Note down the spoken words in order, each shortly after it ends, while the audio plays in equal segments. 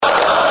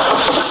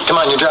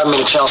drive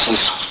me to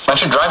Chelsea's? Why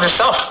don't you drive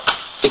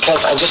yourself?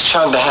 Because I just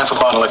chugged a half a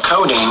bottle of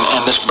codeine,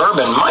 and this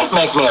bourbon might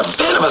make me a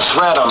bit of a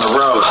threat on the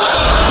road.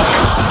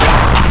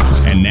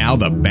 And now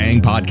the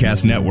Bang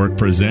Podcast Network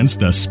presents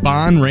the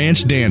Spawn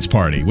Ranch Dance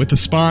Party with the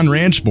Spawn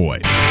Ranch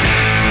Boys.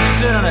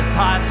 Sit on a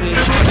party.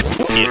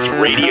 It's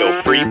Radio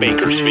Free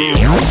Bakersfield.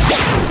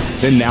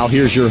 And now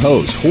here's your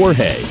host,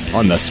 Jorge,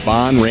 on the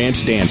Spawn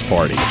Ranch Dance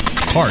Party,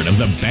 part of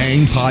the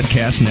Bang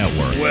Podcast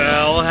Network.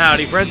 Well,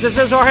 howdy, friends. This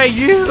is Jorge.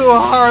 You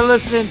are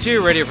listening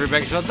to Radio Free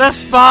Bakersfield, the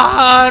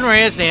Spawn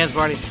Ranch Dance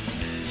Party.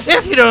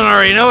 If you don't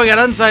already know, we got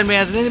unsigned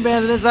bands and indie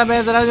bands and inside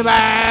bands and other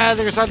bands.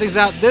 They're going to start things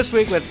out this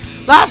week with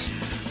Las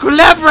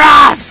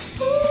Culebras.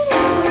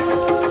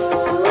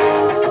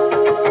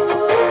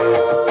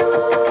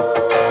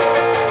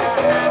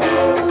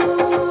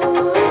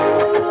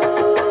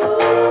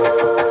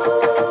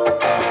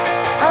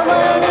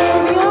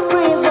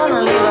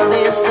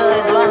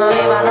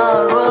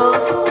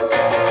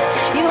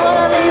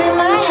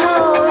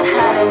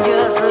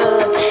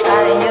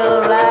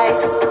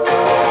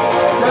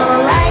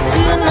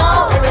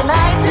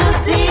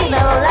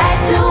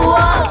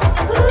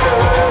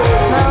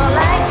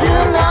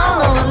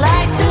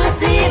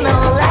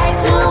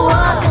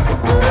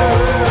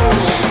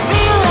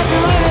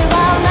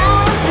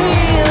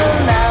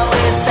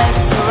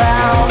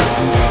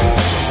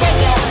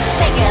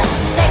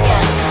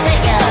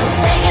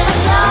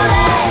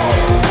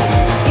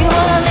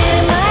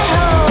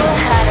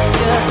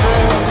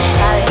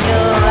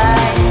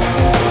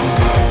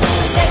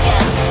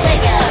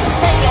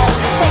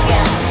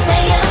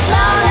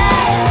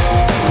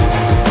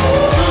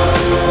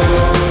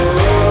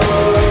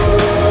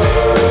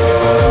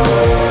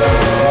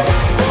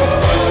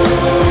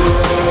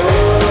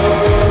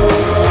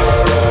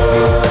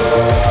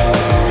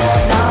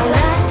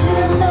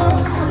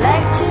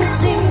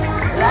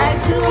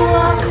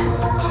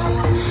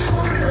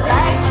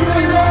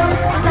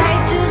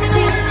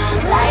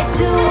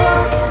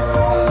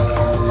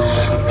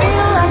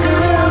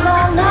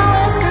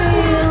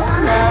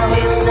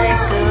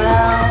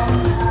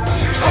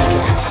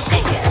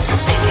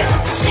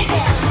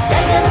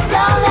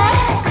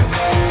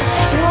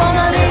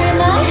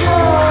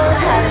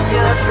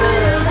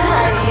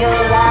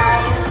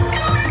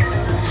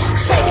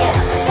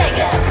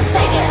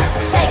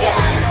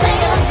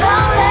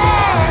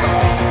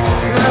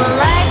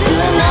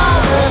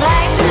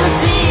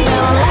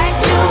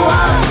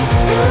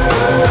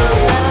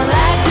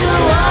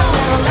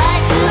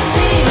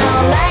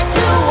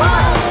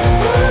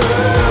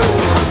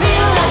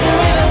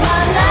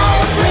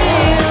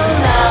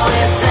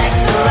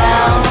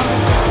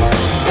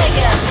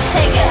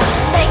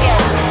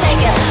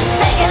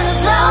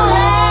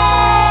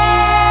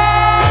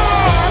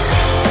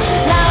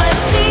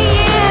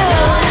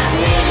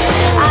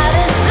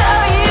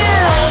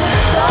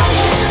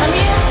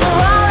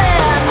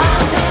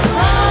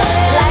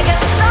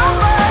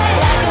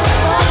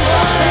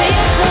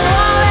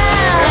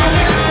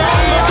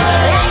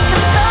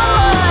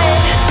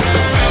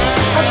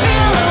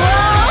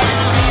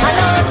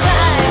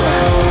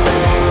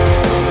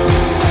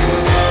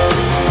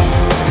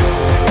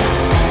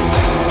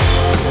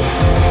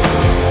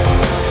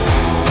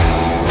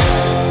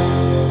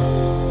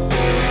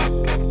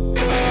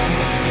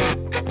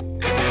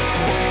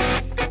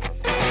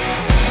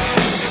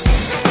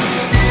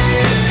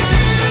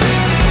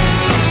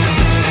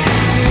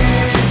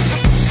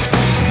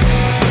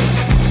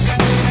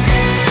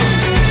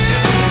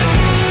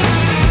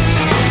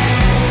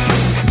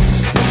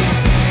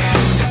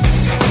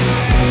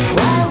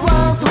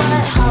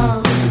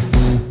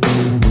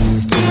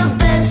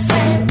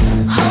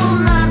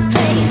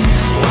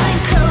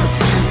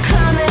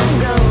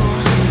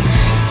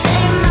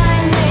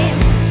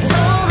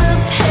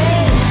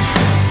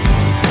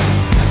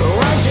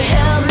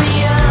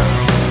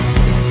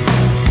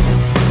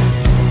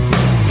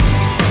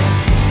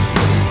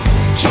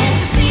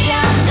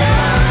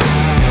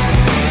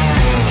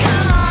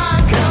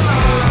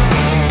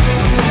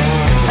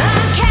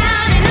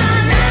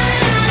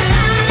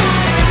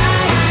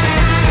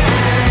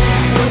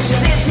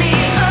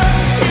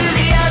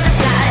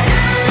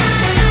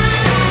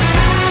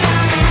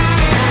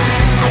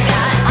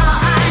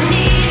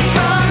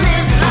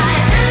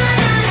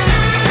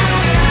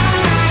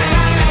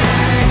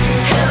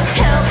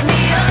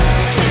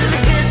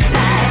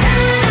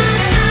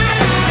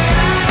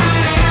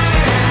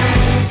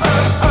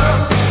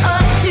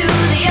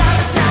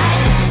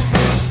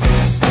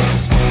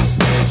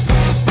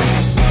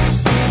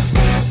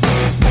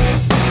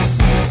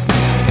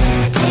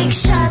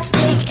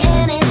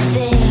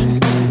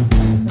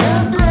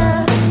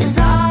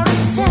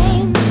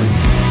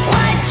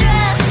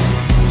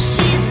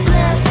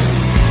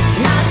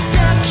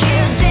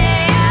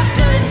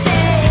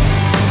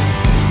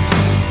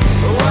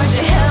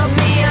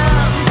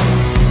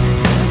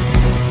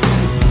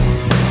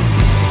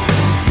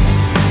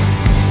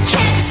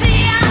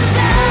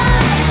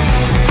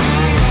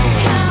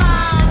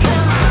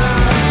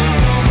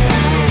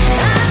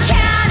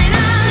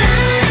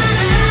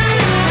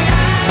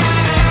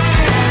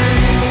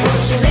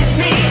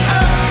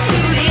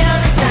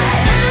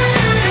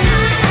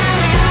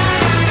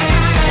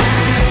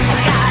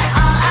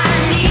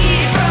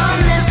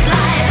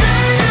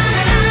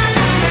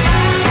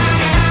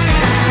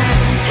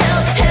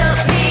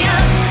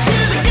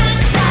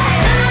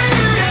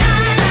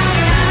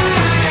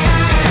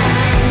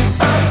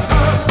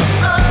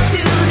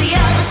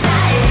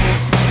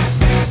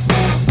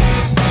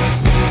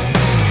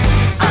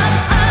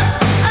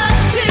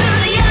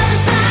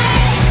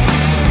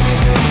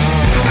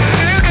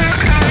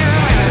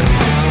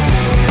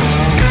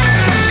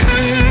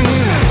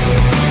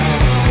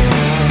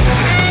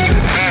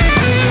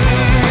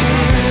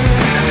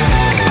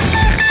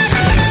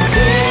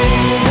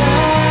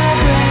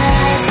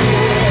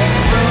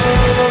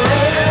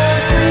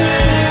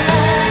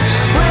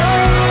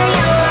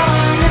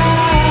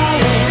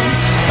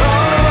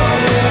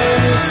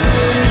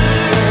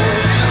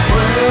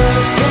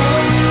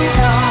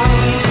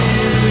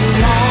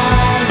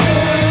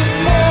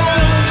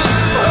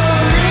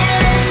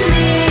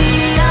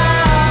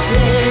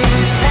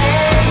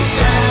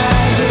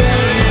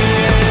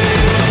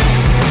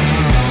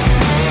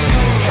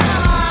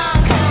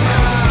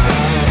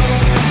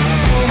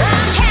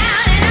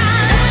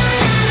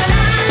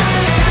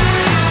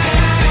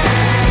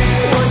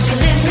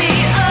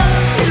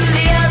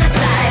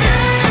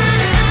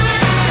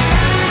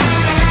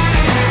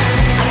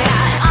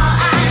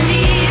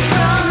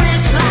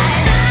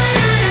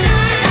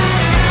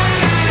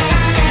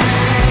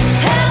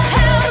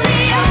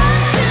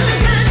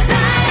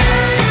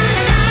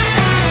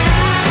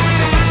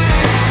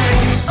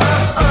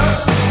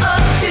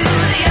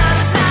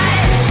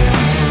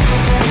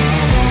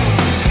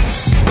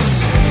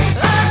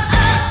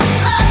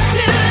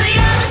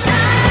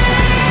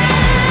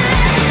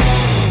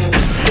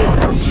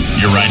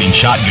 riding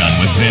shotgun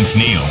with Vince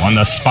Neil on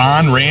the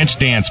Spawn Ranch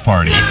Dance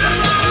Party.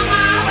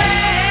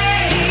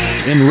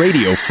 In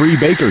Radio Free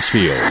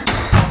Bakersfield.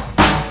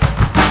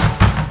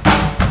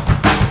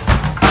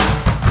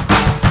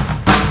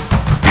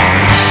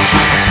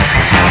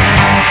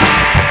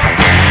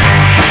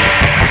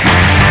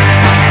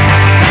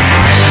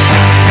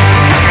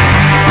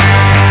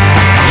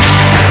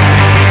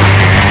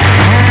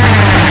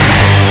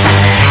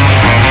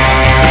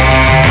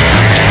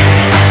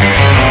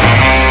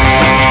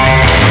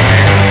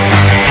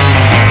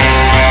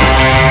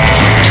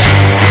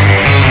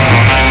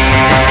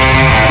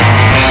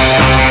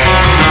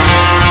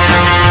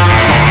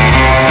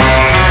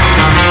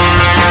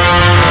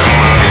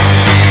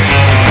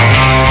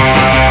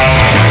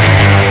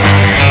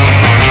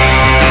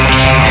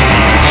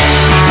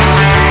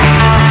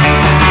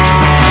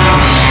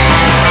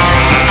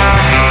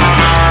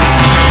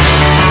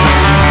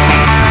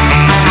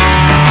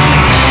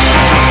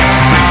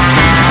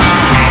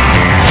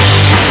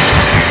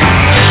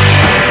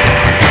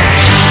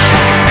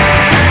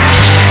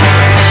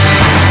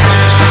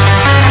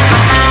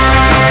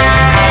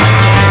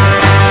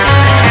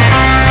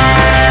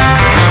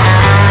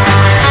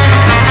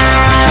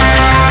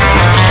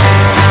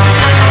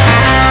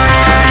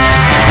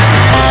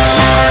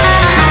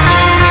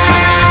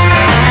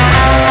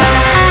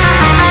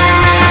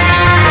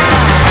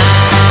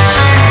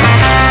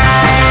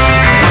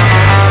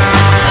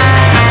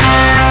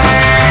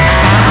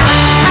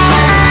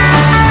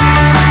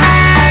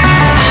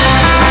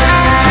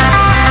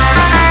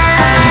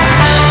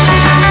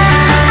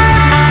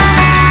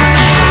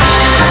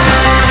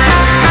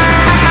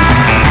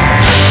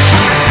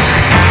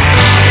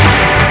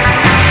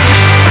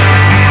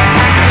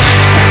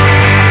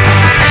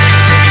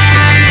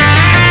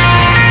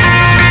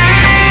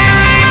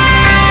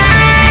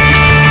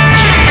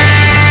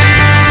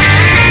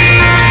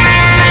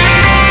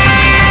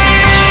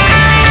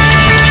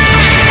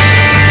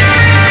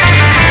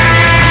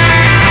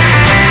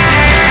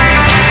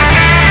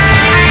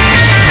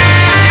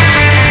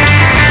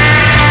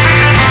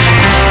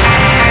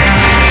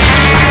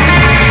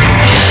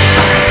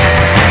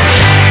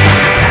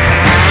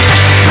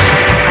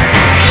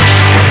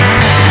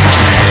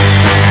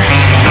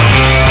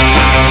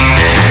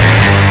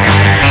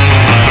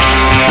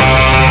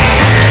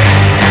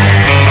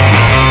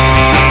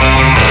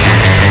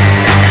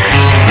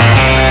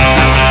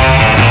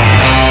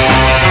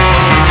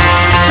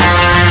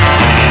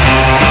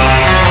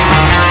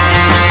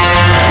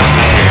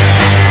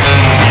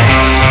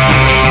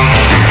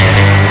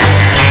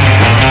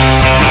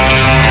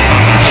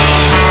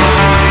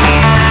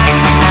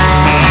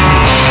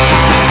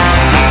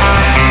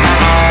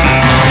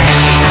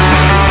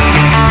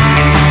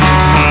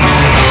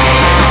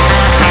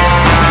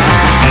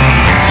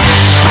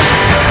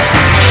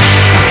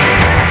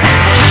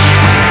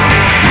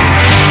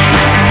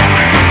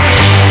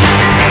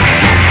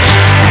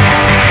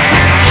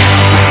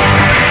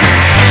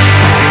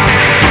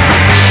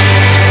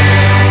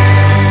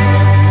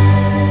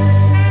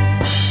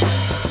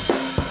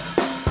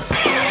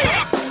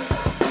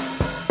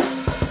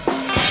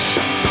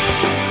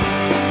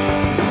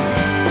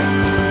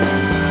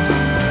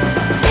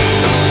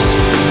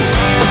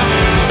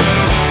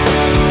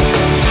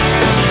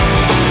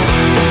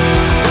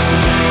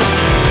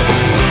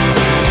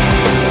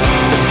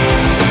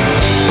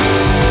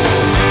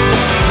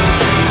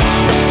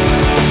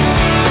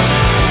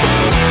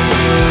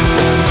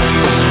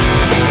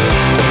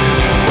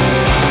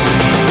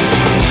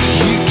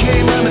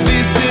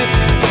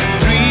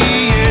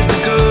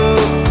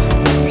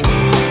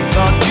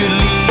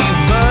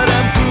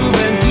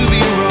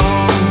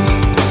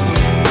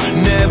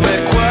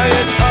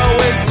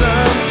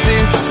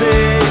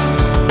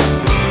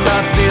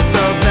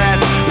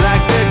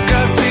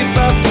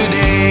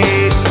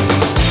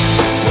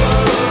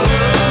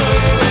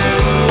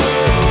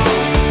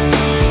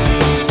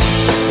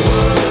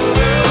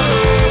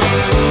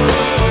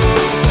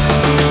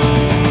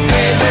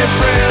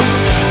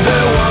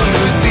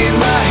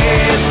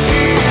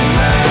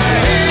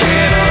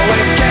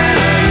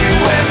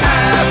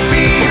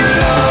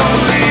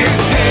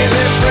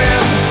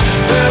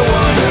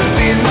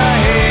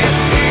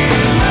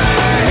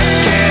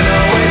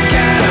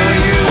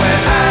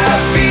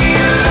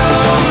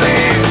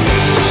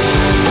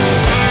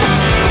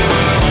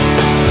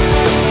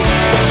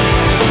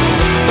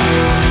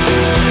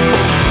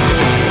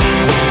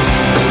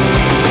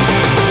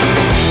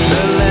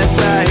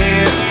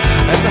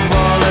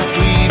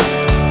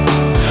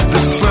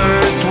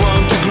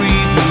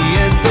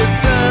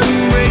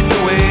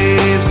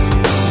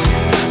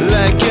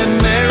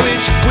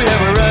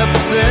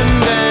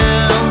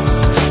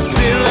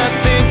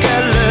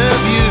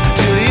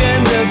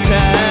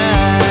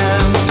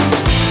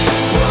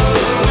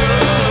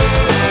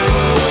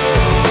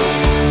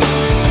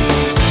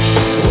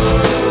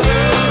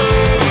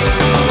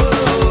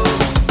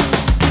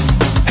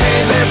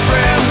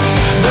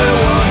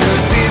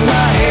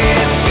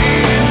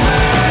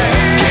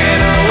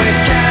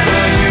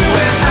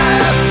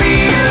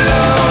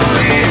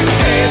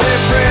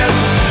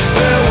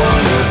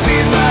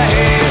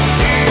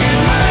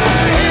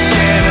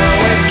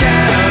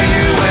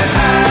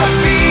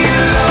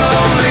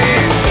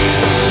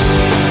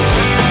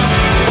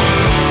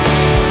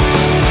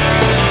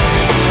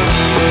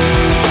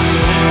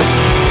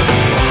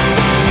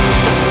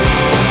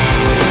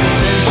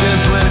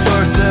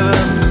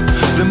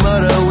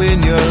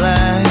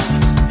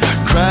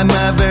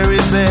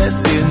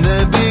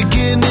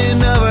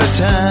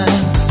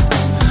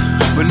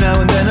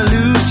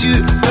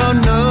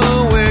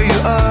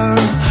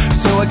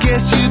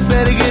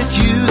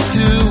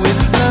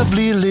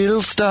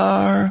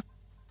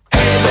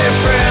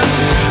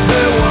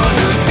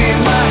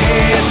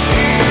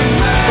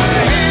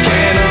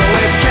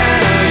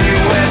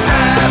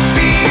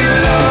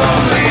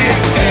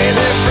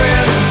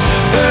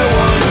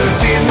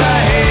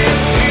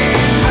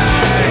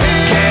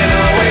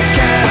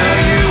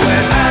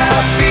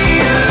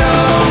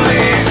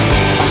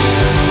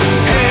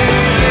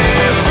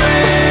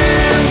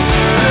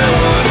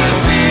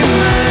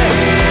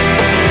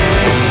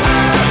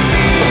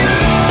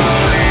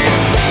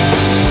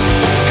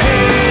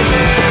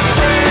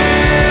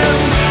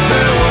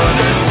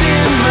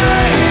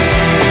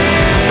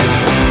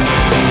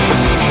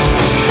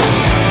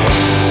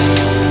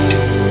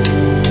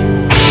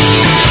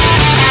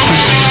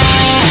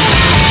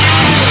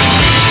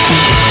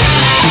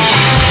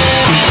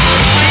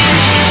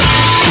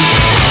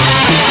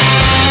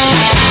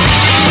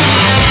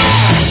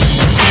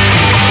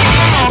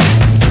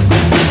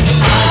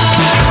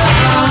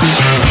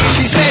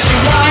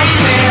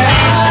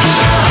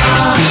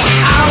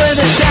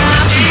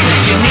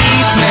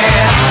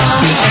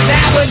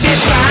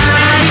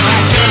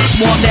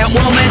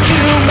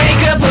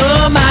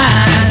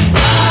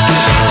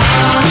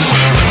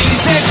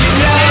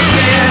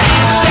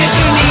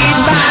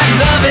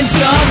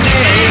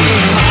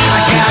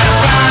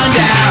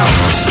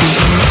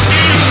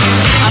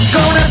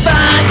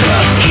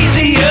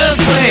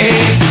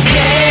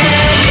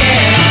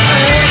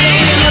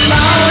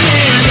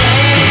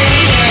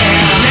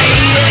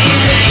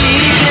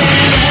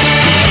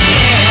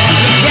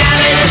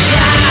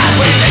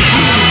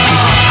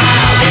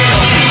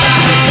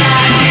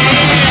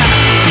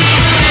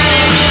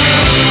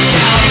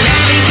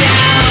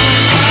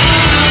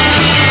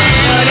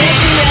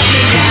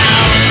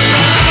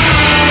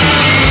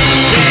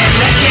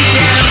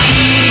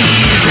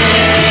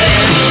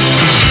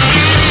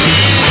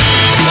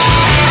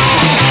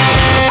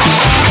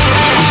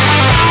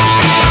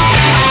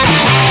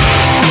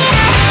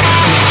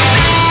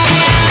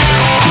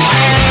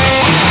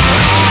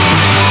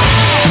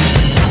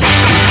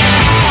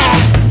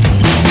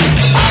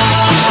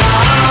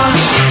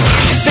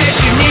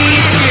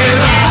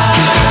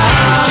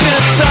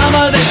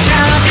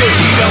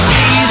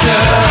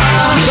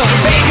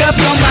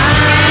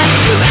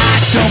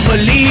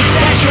 believe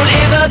that you'll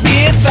ever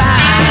be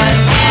fine.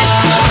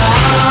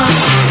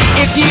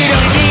 If you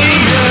don't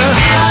need her,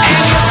 and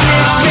your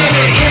 6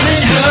 really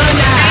isn't her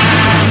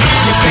 9,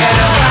 you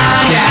better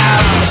find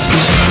out.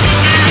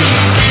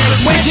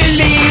 When she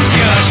leaves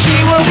you, she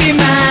will be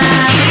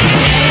mine.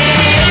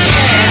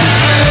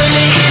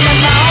 Early in the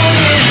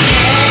morning,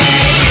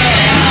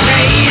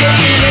 later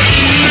in the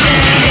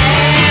evening.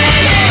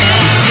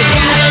 You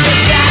gotta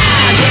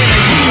decide whether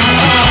you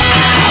or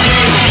I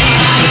will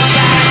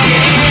decide,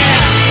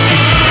 yeah.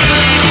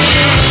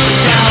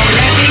 Don't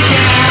let me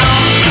down.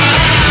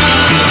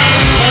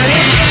 But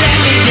if you let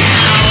me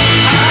down,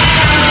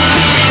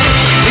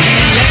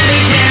 then let me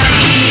down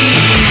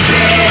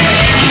easy,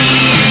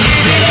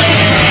 easy.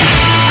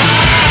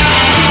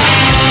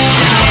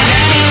 Don't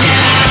let me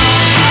down.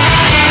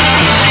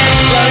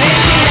 But if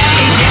you let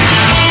me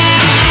down,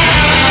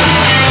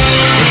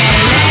 then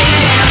let me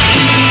down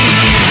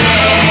easy.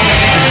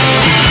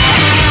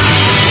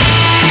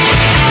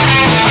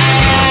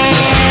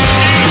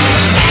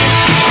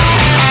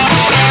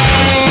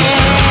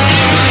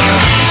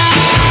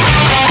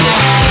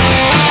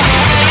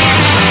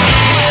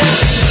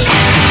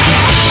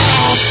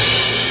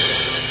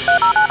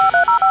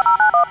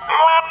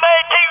 Monday,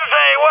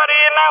 Tuesday, what do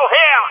you know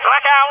here?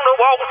 Like on the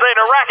walls say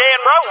the rock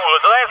and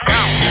rollers, let's go.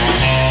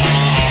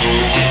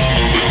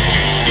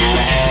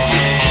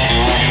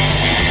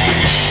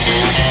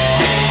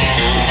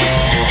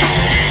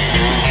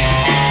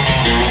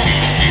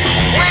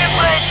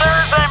 Wednesday,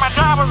 Thursday, my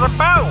job was a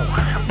bow.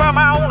 Bum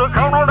on the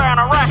corner down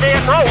a rock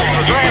and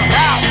rollers, let's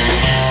go.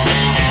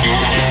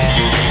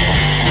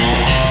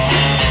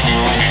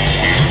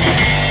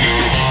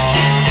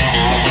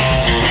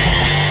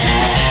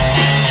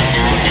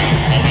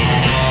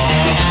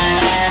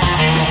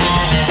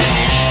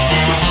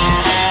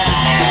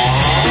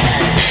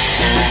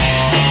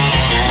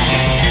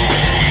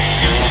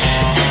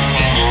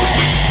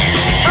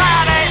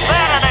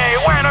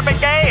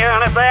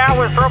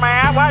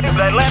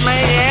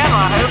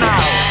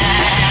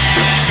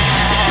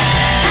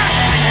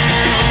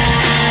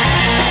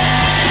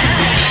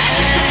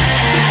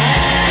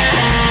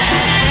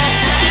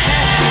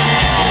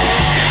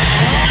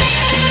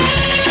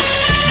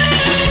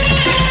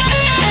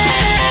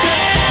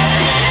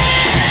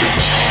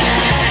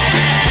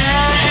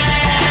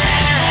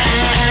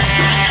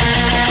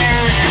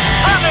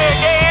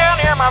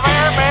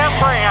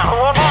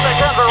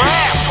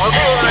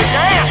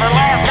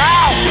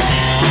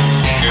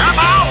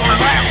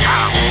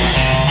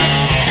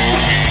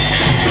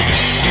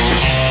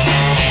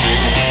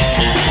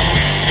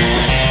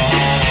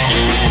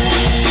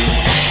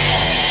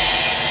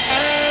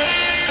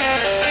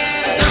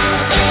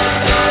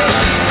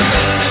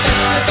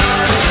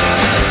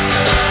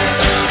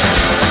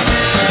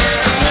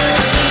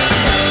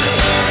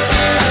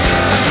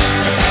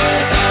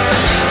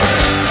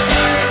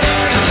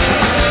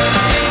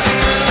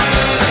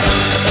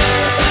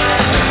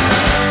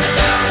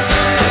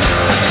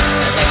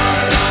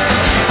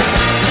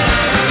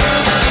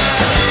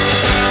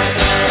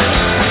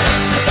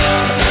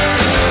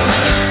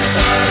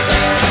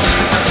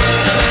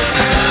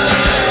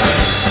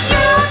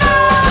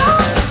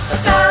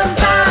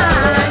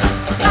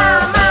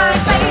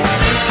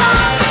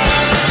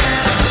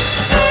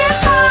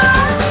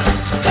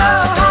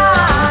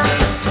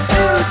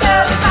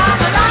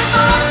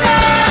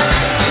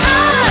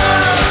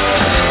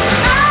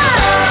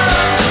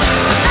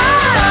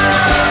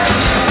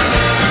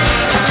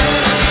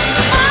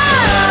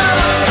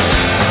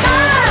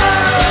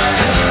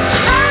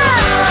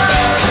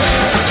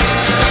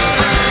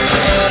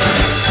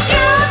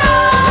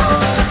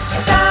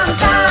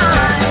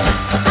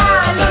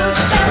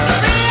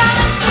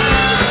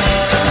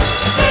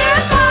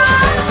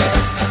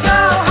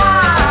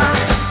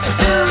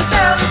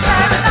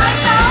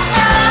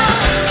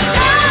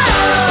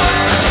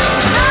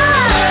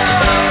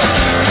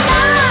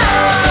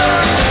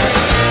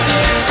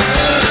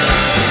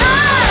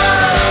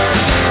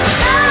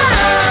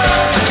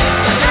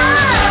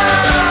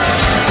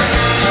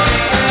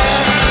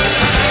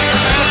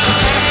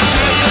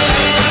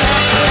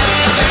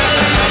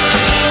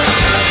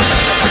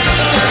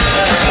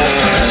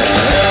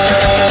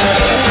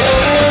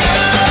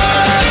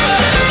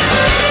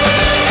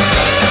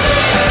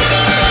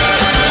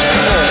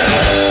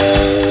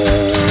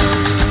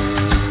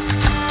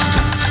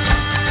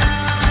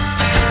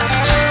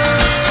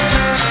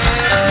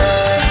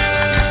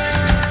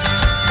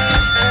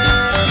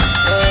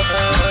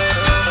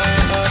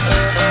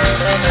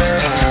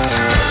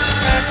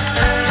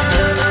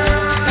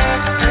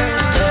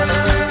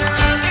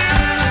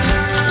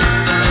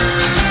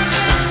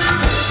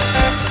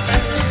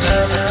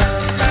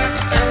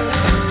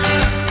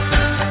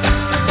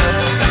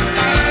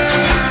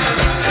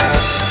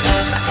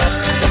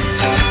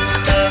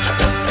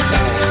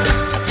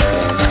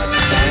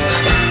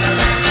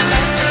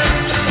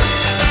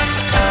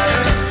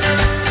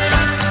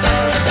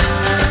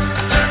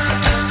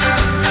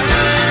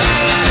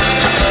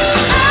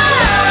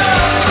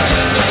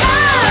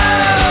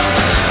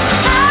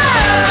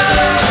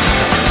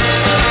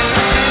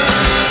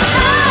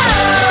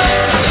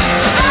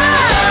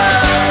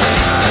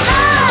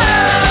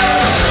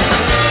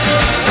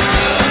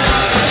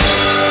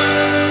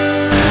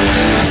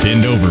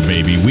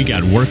 We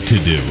got work to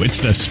do. It's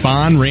the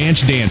Spawn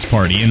Ranch Dance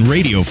Party in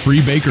Radio Free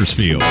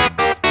Bakersfield.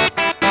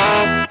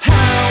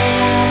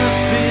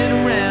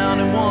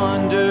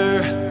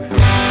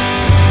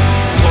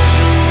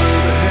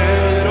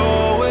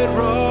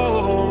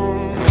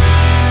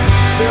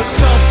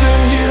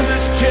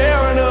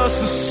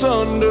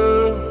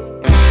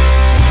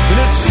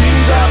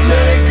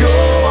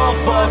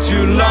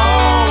 Too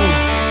long.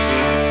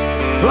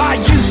 I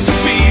used to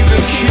be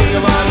the king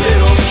of my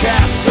little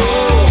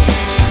castle.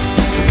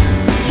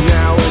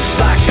 Now it's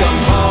like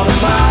I'm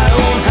haunting my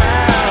own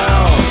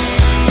house.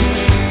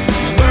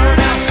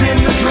 Burnouts in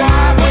the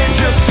driveway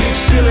just seem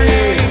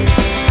silly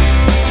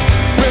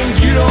when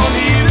you don't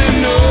even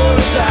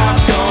notice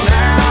I've gone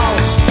out.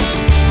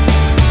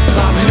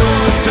 I know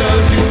a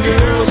dozen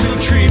girls who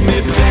treat me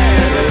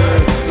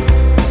better,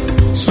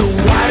 so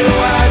why do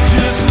I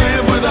just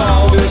live with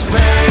all this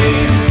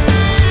pain?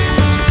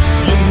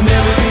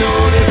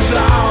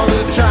 All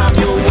the time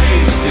you're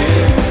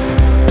wasted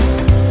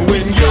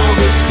when you're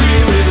the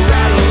spirit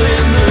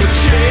rattling the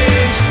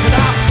chains, and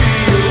I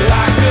feel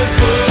like a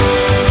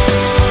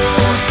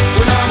ghost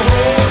when I'm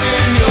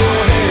holding your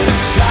hand,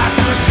 like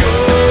a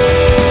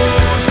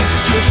ghost,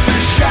 just a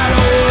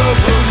shadow of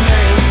a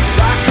man,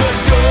 like a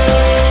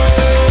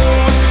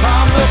ghost.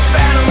 I'm the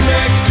phantom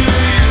next to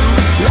you,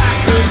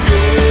 like a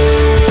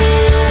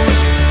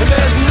ghost, and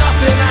there's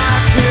nothing I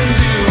can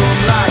do. I'm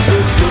like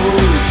a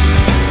ghost.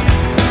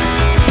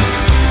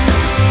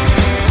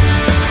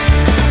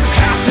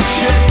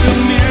 Check the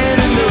mirror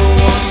to know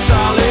I'm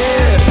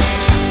solid.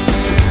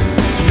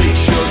 Make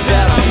sure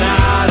that I'm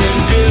not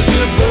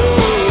invisible.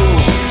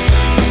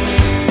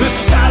 The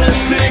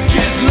silence, it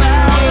gets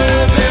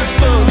louder than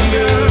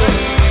thunder.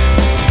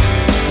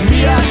 Me,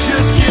 I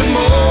just get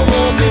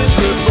more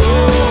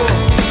miserable.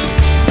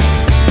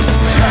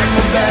 Pack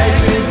my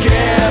bags and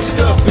gas,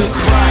 stuff the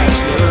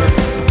Chrysler.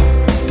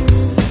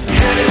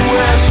 Headed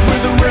west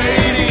with the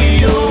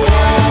radio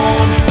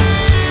on.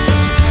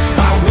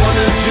 I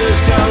wonder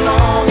just how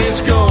long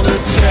it's gonna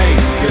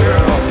take,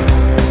 girl,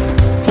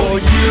 for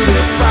you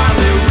to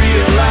finally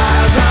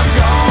realize I'm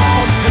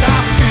gone. And I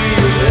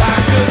feel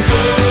like a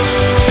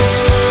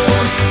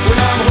ghost when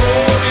I'm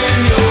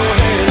holding your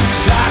hand,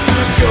 like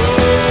a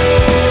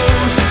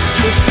ghost,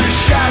 just a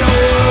shadow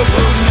of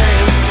a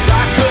man,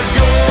 like a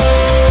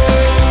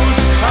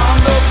ghost. I'm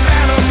the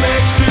phantom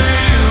next to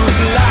you,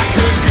 like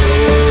a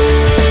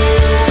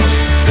ghost,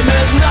 and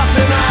there's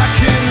nothing I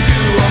can do.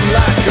 I'm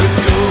like a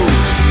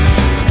ghost.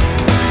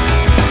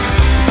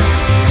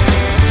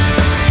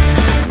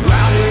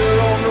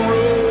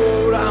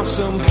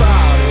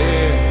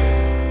 Somebody,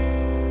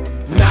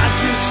 not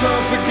just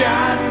some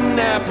forgotten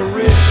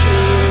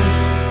apparition,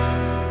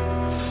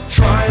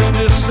 trying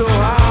just so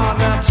hard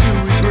not to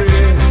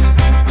regret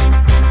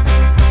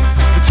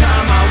the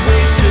time I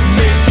wasted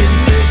making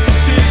this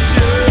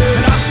decision.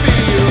 And I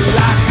feel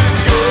like a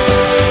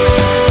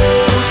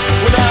ghost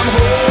when I'm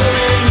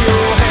holding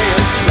your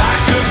hand,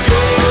 like a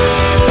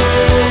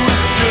ghost,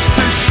 just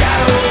a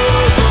shadow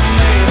of a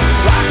man,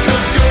 like a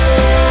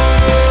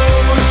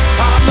ghost.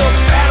 I'm the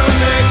phantom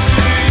next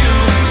to you,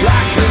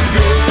 like a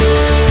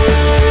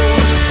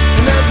ghost,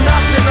 and there's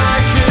nothing I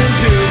can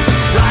do,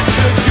 like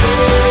a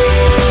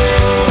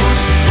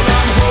ghost. When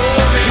I'm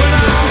holding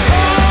your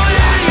hand,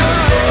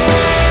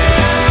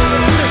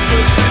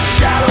 just a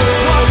shadow,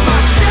 watch my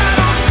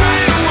shadow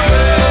fade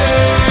away.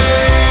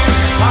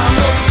 I'm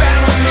the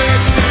phantom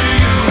next to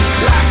you,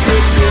 like a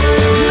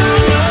ghost.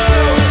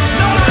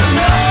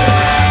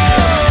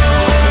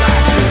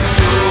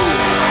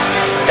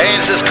 Hey,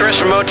 this is Chris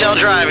from Motel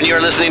Drive, and you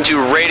are listening to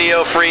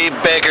Radio Free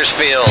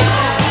Bakersfield.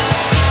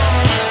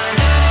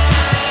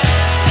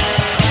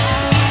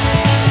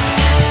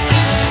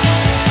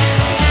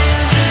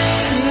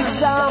 Speak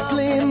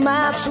softly,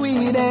 my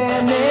sweet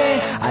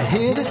Annie. I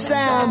hear the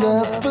sound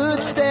of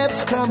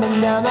footsteps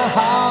coming down the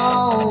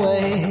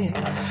hallway.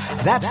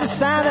 That's a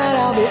sign that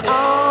I'll be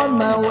on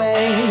my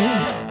way.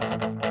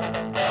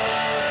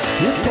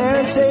 Your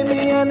parents hate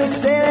me and they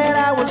say that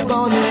I was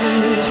born to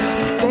lose,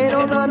 but they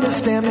don't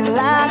understand me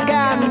like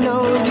I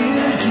know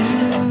you do.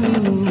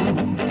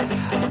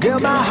 Girl,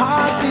 my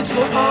heart beats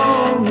for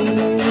only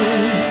you.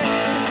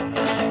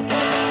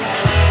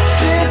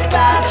 Slip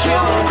out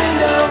your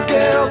window,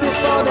 girl,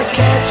 before they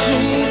catch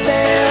me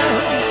there.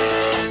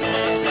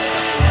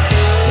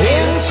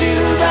 Into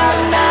the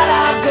night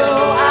I'll go,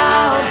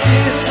 I'll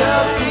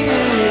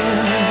disappear.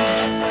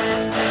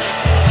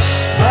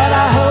 But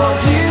I hope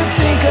you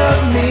think of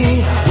me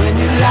when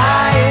you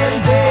lie in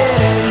bed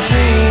and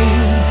dream.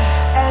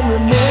 And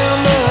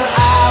remember,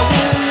 I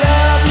will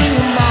love you,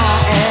 my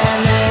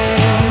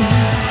Annie.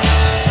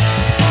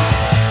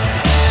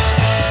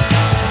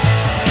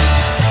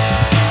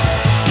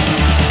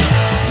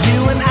 You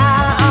and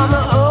I on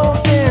the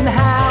open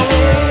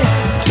highway,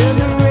 turn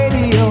the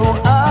radio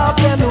up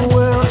and the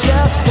world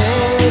just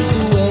fades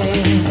away.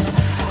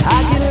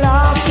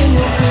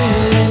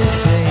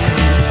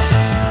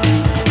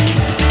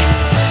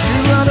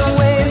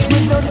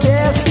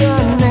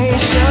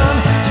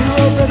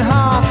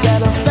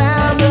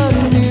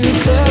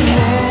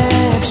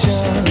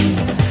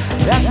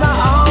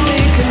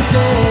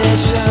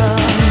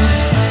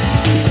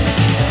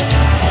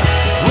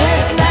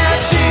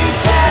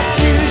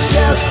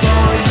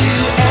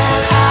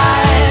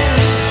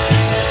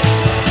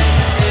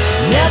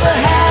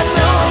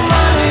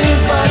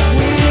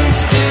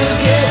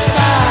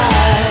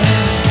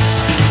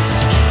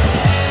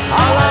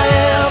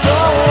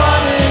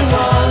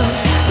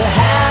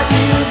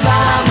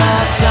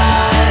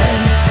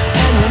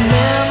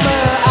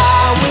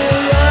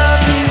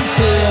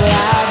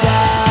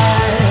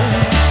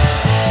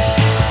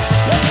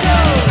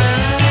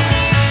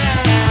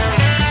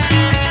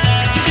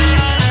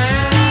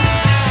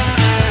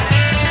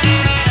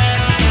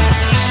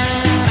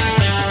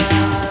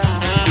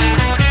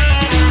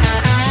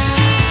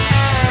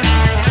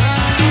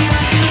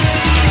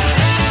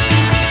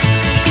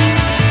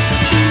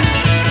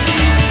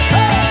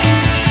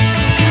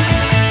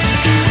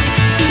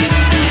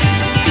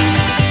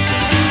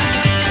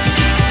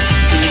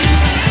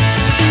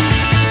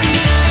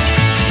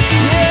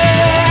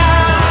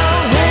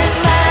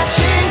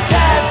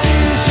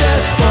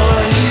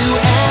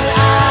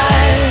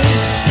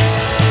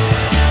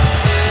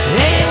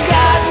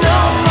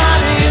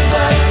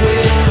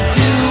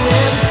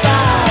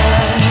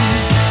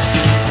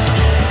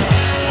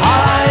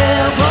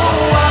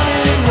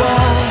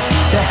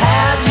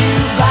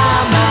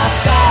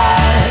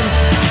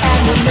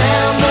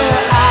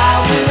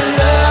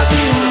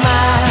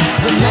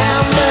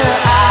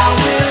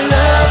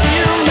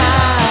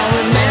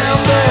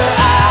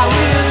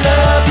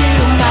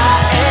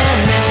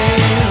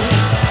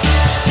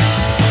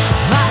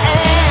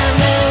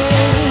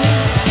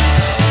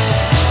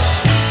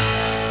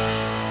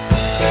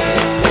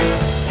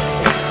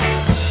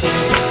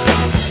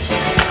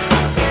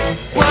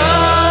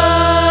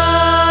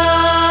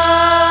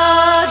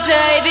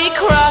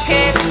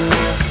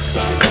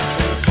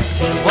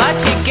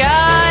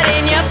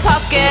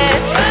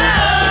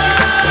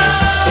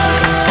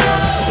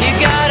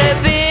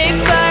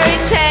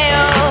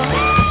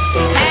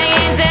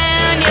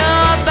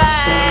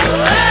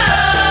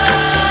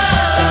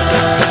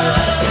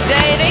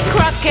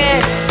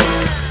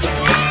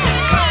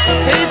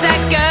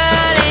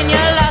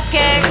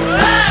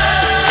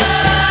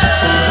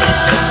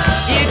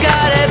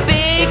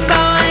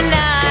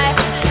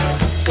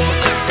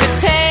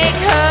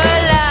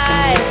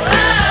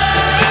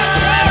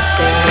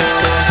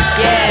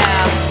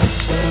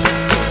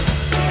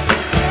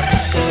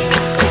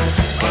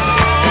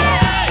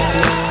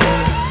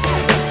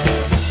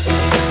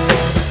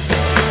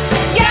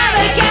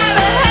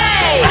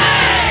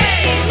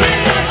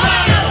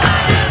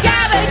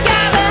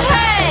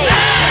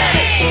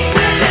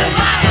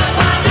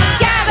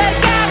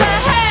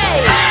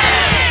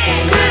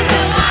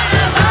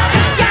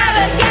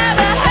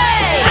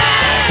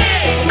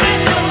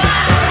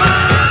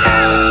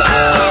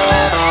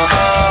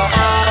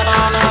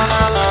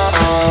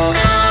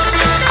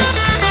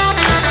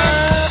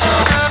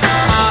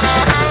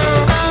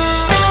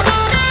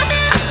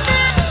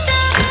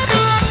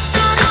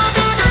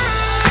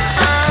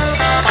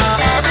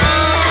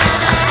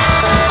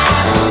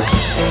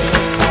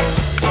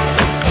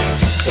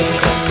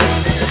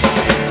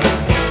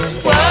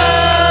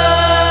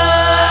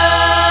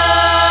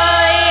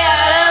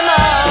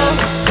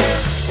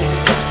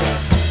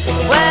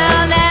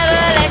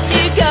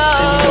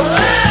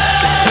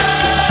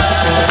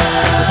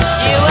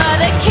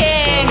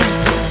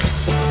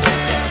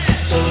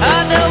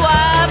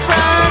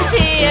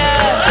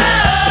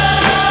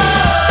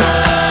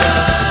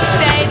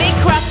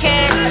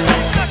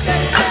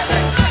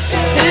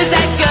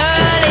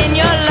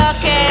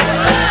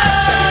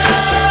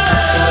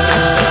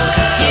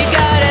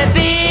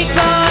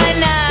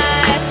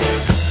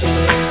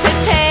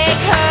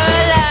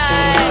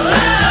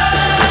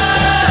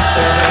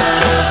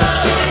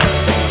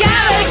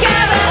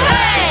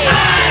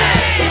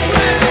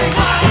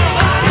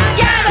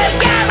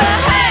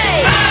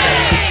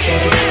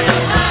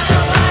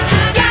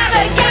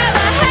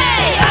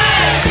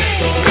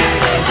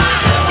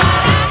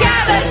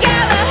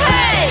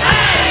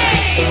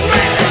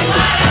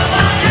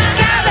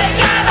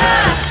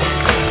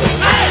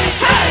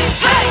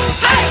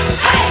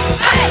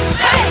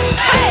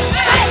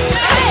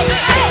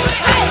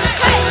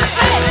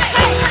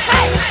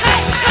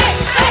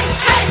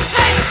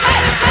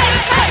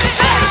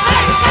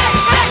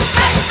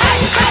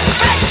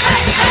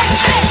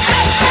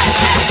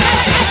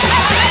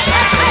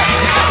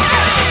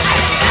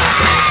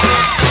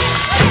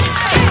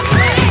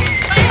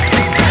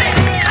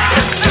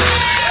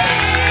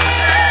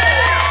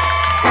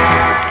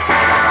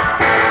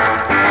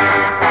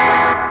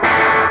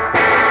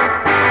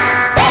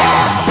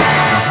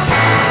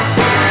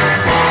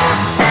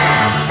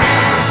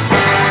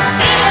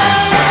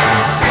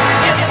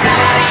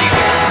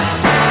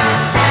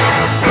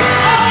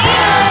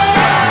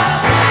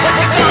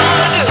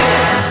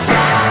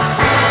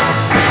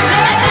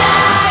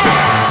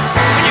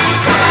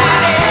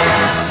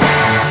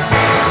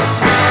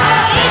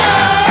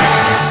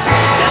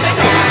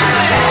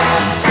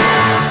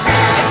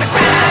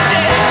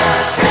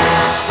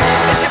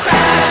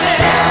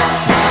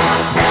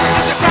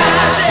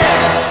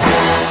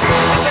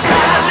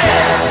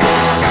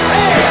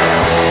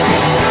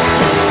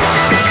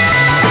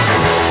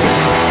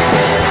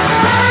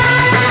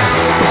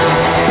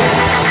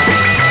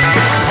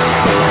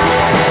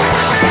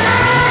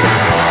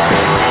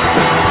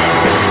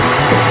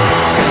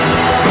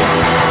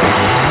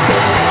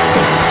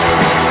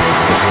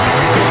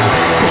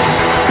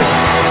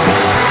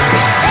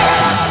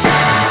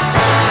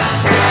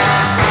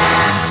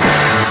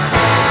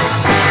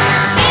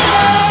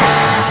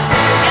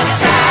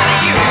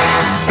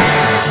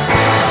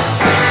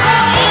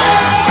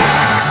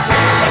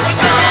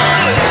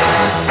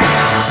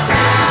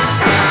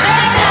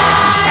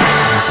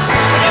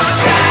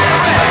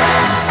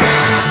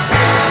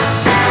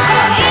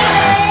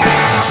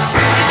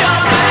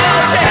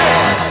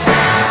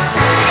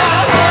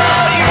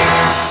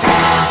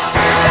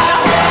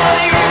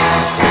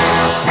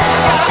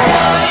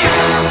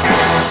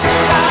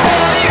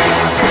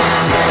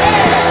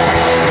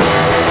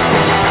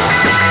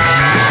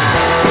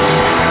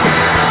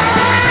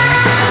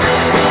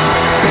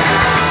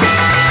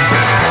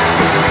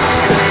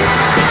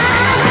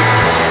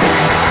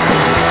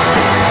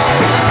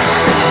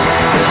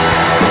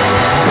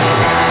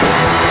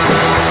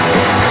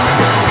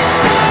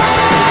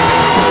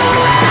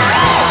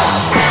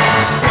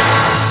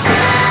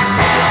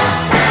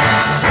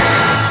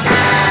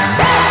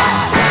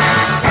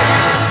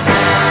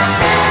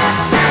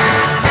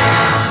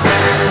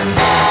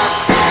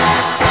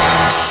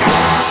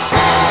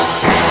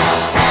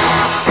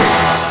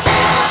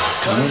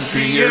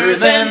 countryer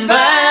than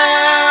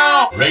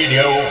thou.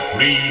 Radio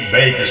Free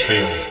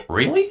Bakersfield.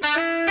 Really?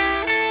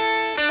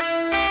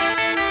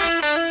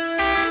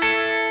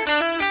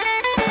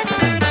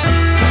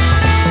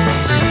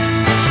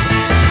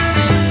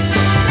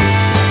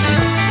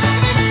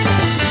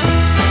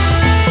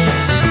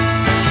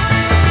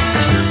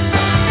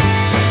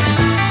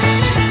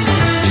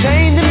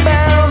 Chained and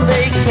bound,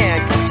 they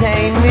can't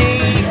contain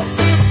me.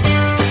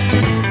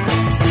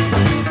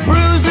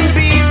 Bruised and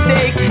beat,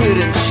 they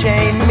couldn't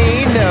shame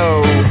me,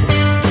 no.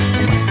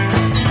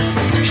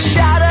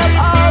 Shot up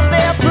all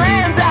their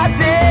plans, I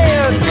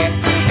did.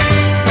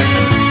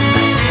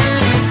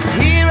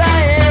 Here I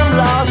am,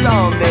 lost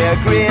on their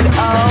grid,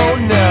 oh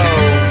no.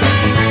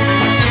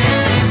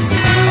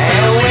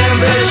 And when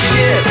the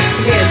shit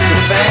hits the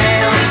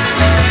fan,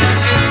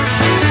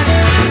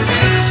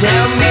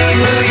 tell me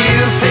who you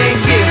think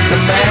is the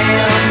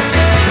man.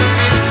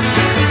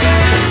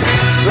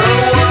 The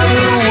one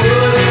who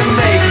wouldn't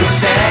make a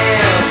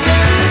stand.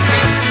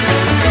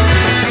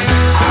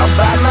 I'll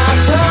bite my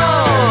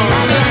tongue.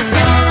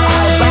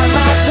 I'll bite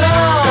my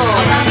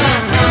tongue.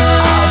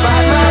 I'll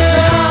bite my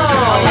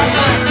tongue.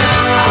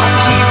 I'll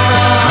keep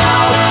my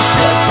mouth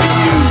shut for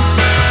you.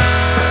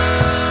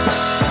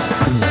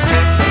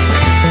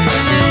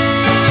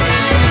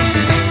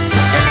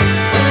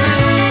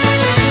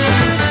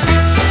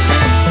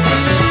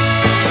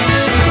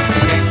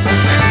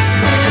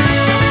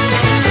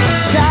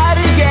 Tied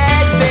and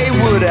gagged, they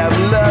would have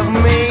loved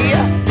me.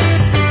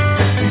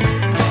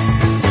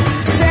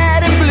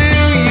 Sad and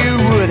blue, you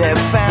would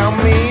have found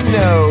me,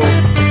 no.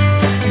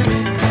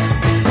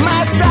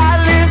 My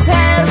silence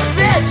has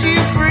set you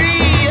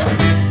free.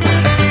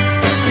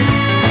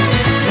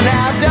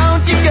 Now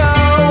don't you go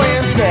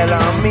and tell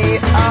on me,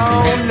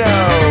 oh no.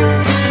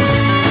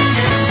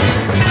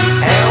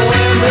 And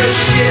when the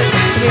shit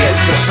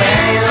hits the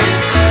fan,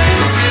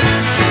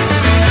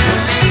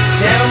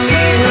 tell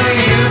me who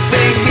you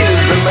think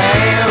is the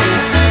man.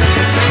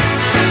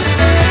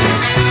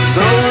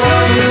 The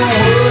one who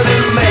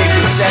wouldn't make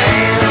a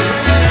stand.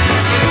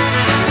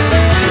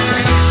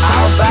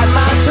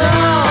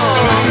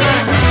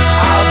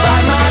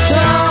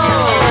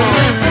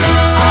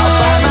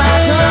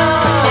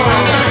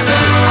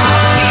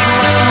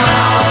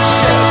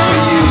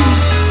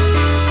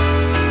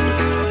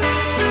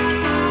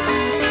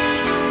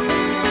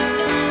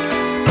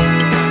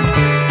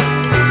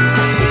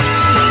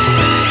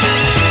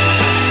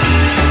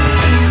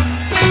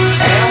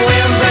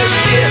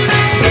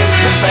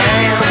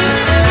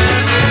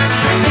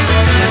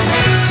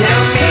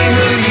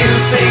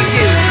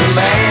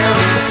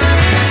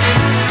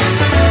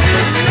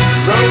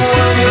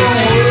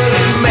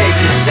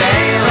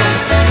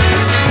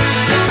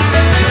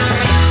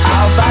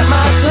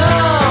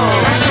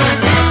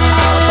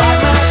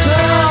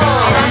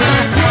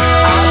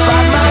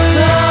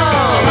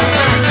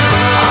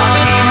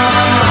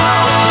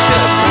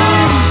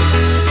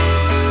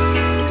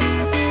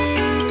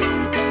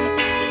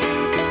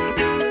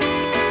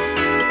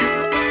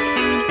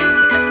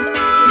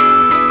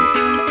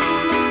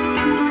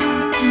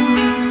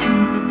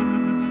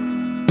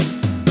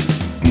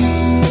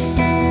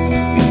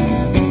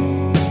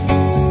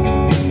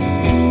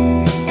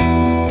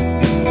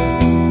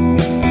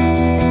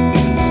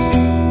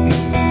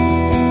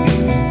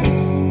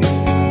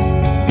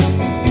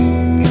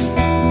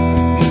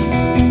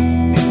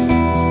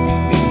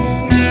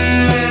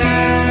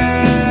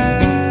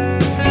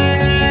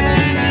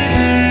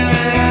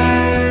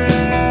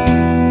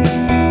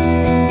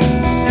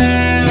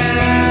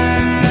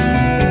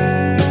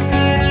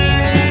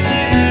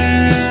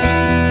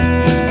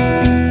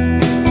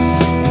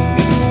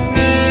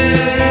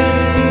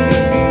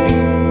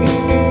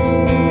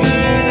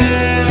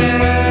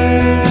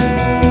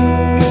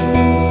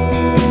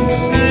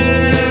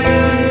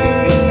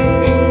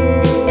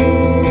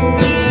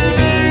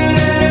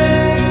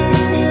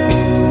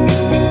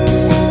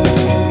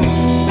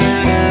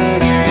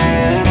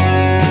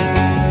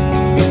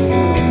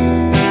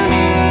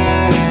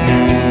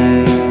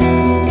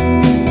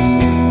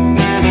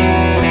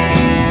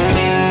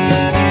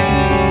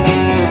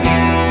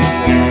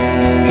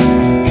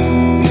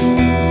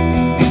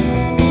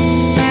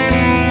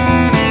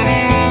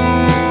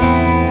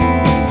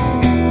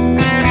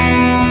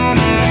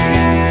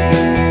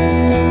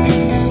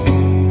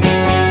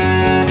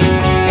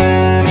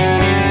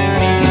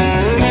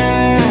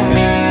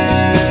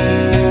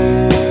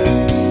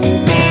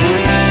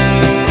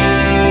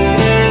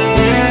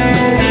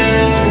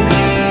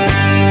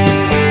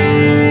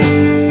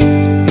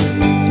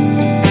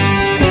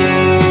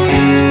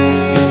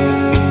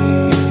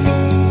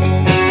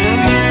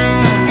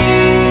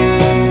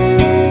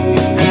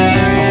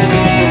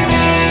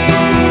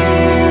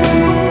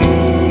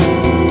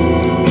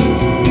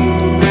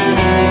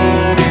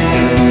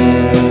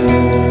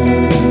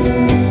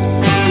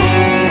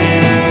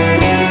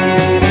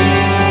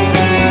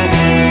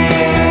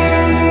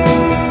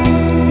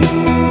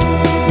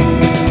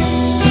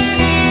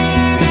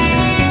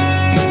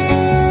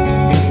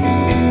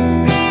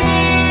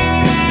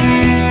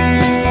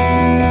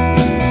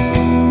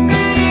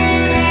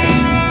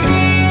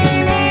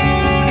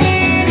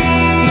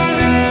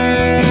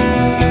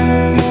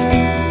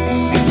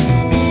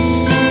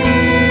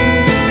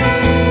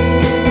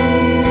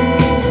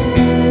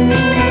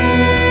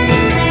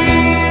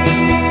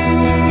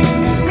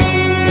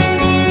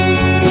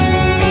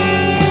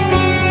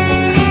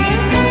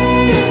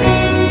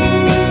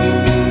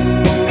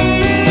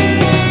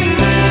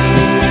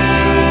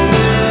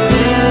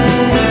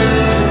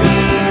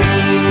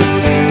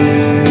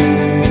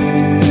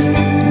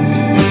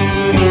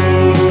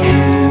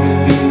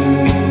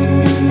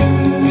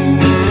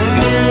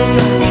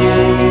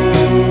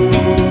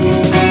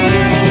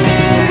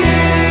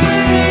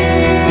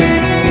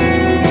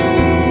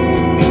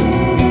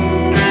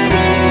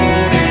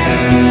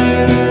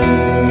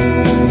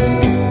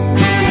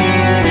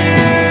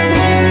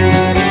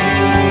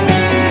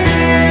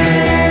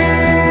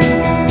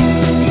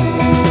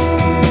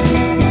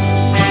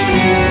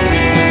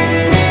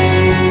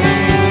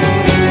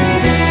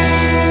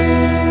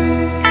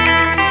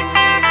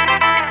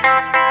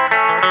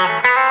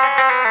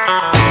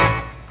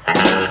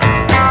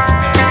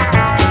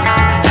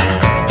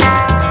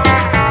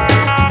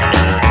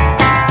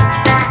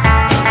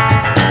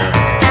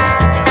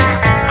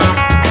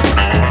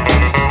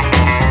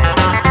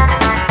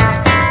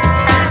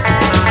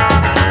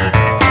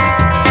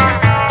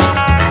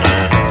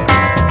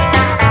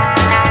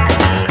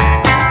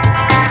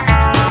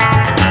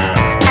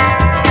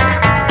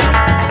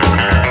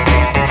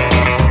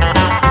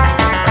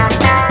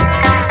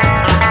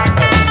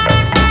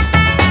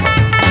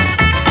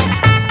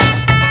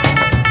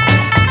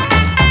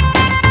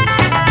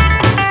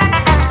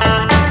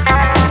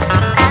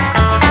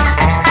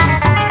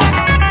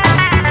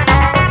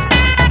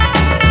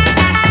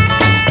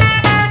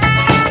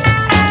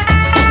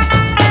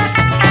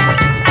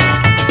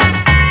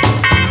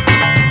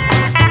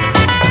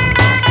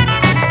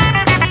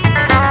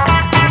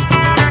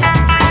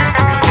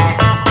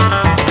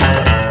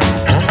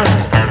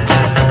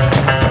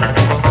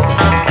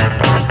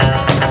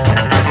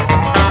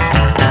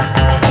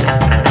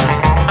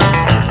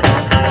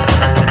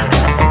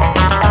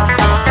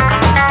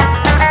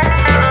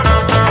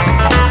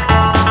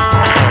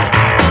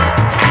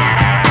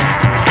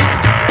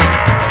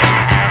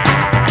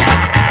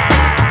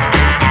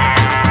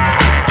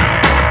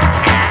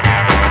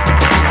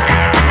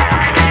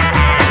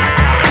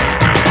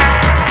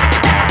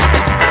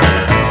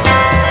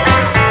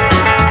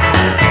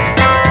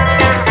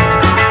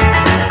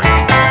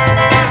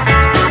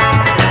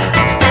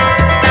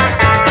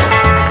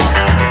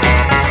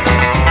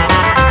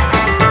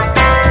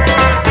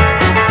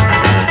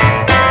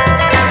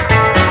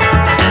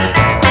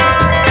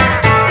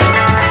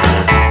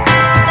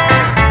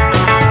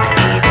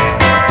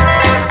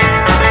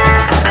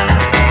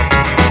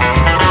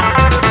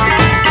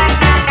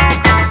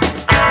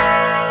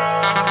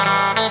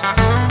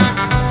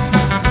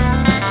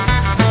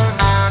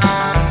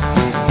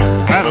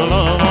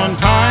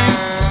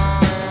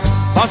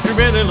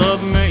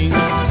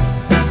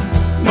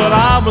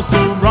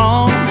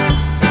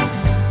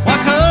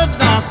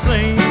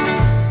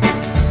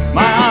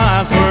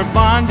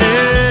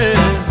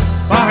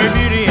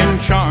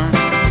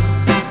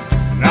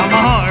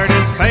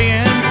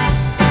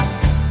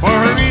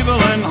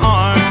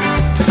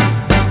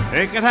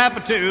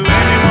 happen to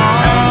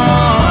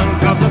anyone,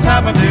 'cause it's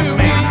happened to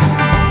me.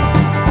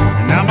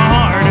 Now my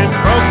heart is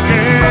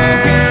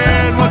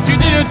broken, what you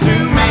did to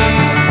me.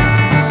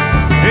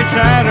 It's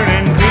shattered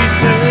in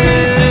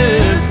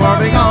pieces, far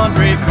beyond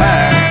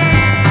repair.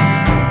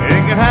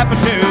 It could happen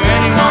to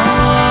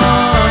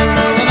anyone,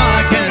 more than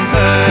I can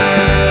bear.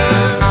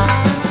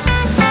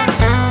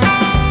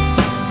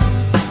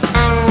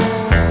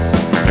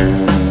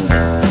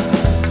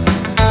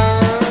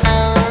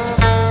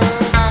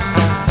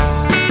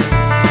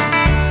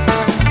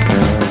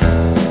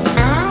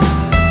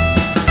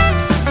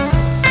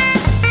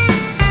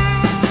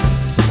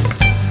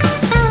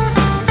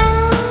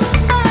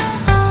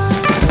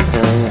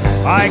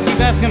 I keep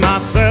asking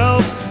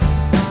myself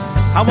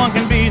how one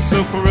can be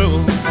so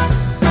cruel,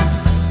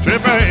 to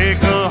break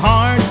a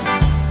heart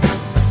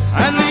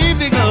and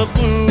leaving a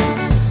fool.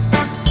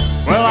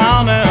 Well,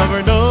 I'll never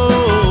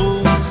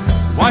know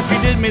why she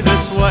did me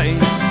this way,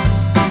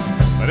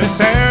 but it's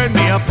tearing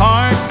me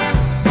apart,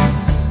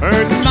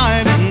 hurting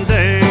night and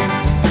day.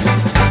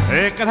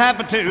 It could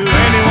happen to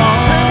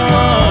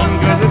anyone,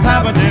 'cause it's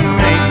happened to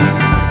me.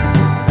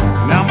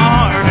 Now my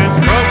heart is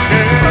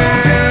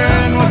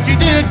broken, what you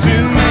did to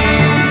me.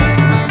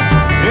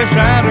 It's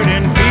shattered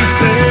in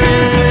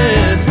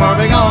pieces, far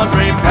beyond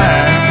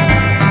repair.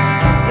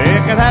 It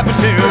could happen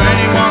to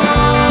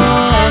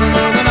anyone,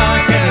 more than I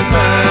can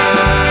bear.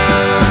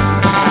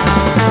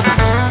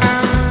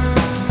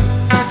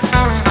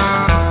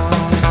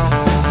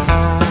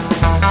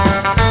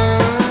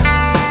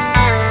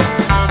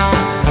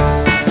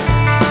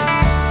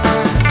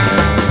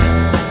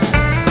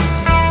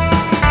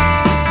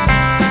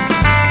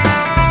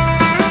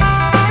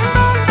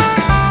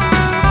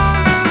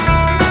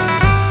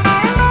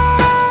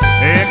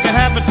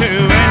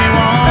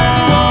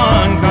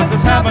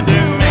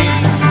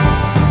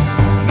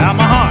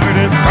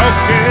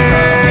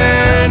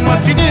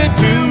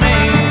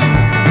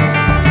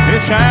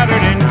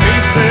 Shattered in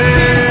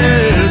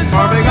pieces,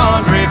 far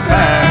beyond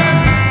repair.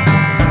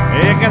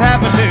 It could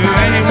happen to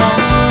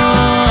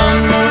anyone,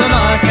 more than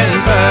I can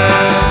bear.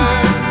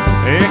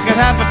 It could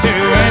happen to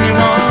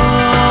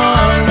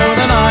anyone, more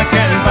than I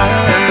can bear.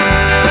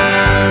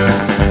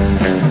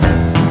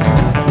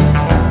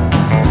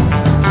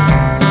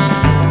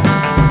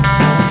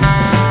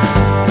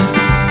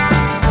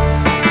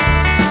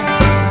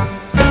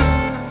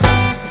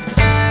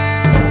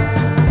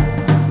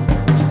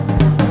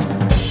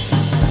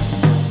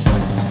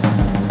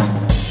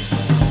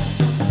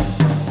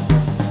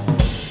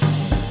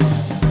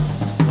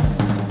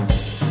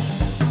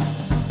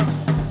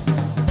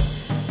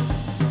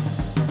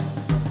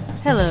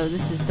 Hello,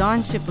 this is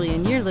Dawn Shipley,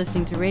 and you're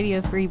listening to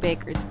Radio Free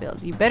Bakersfield.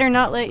 You better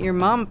not let your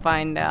mom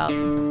find out.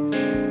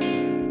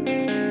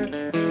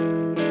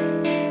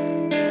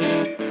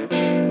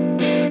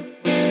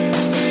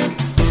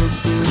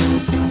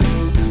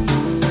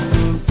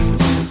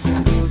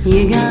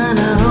 You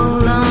gotta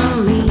hold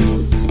on me,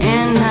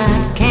 and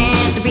I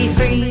can't be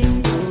free.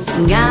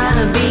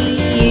 Gotta be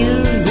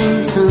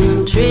using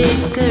some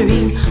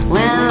trickery.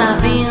 Well, I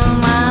feel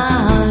my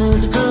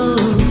heart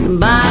pulled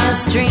by a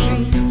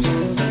string,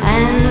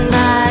 and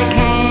I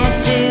can't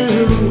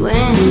do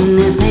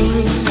anything.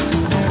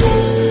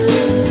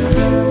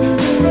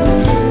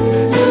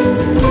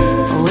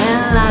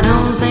 Well, I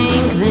don't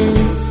think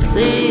this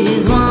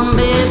is one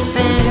bit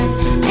fair,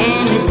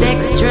 and it's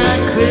extra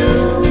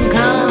cruel,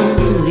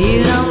 'cause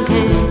you don't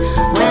care.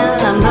 Well,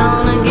 I'm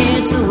gonna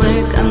get to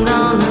work, I'm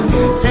gonna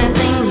set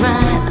things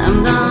right, I'm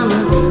gonna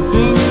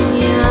pin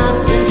you up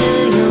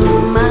until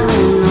you're mine,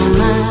 oh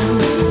mine.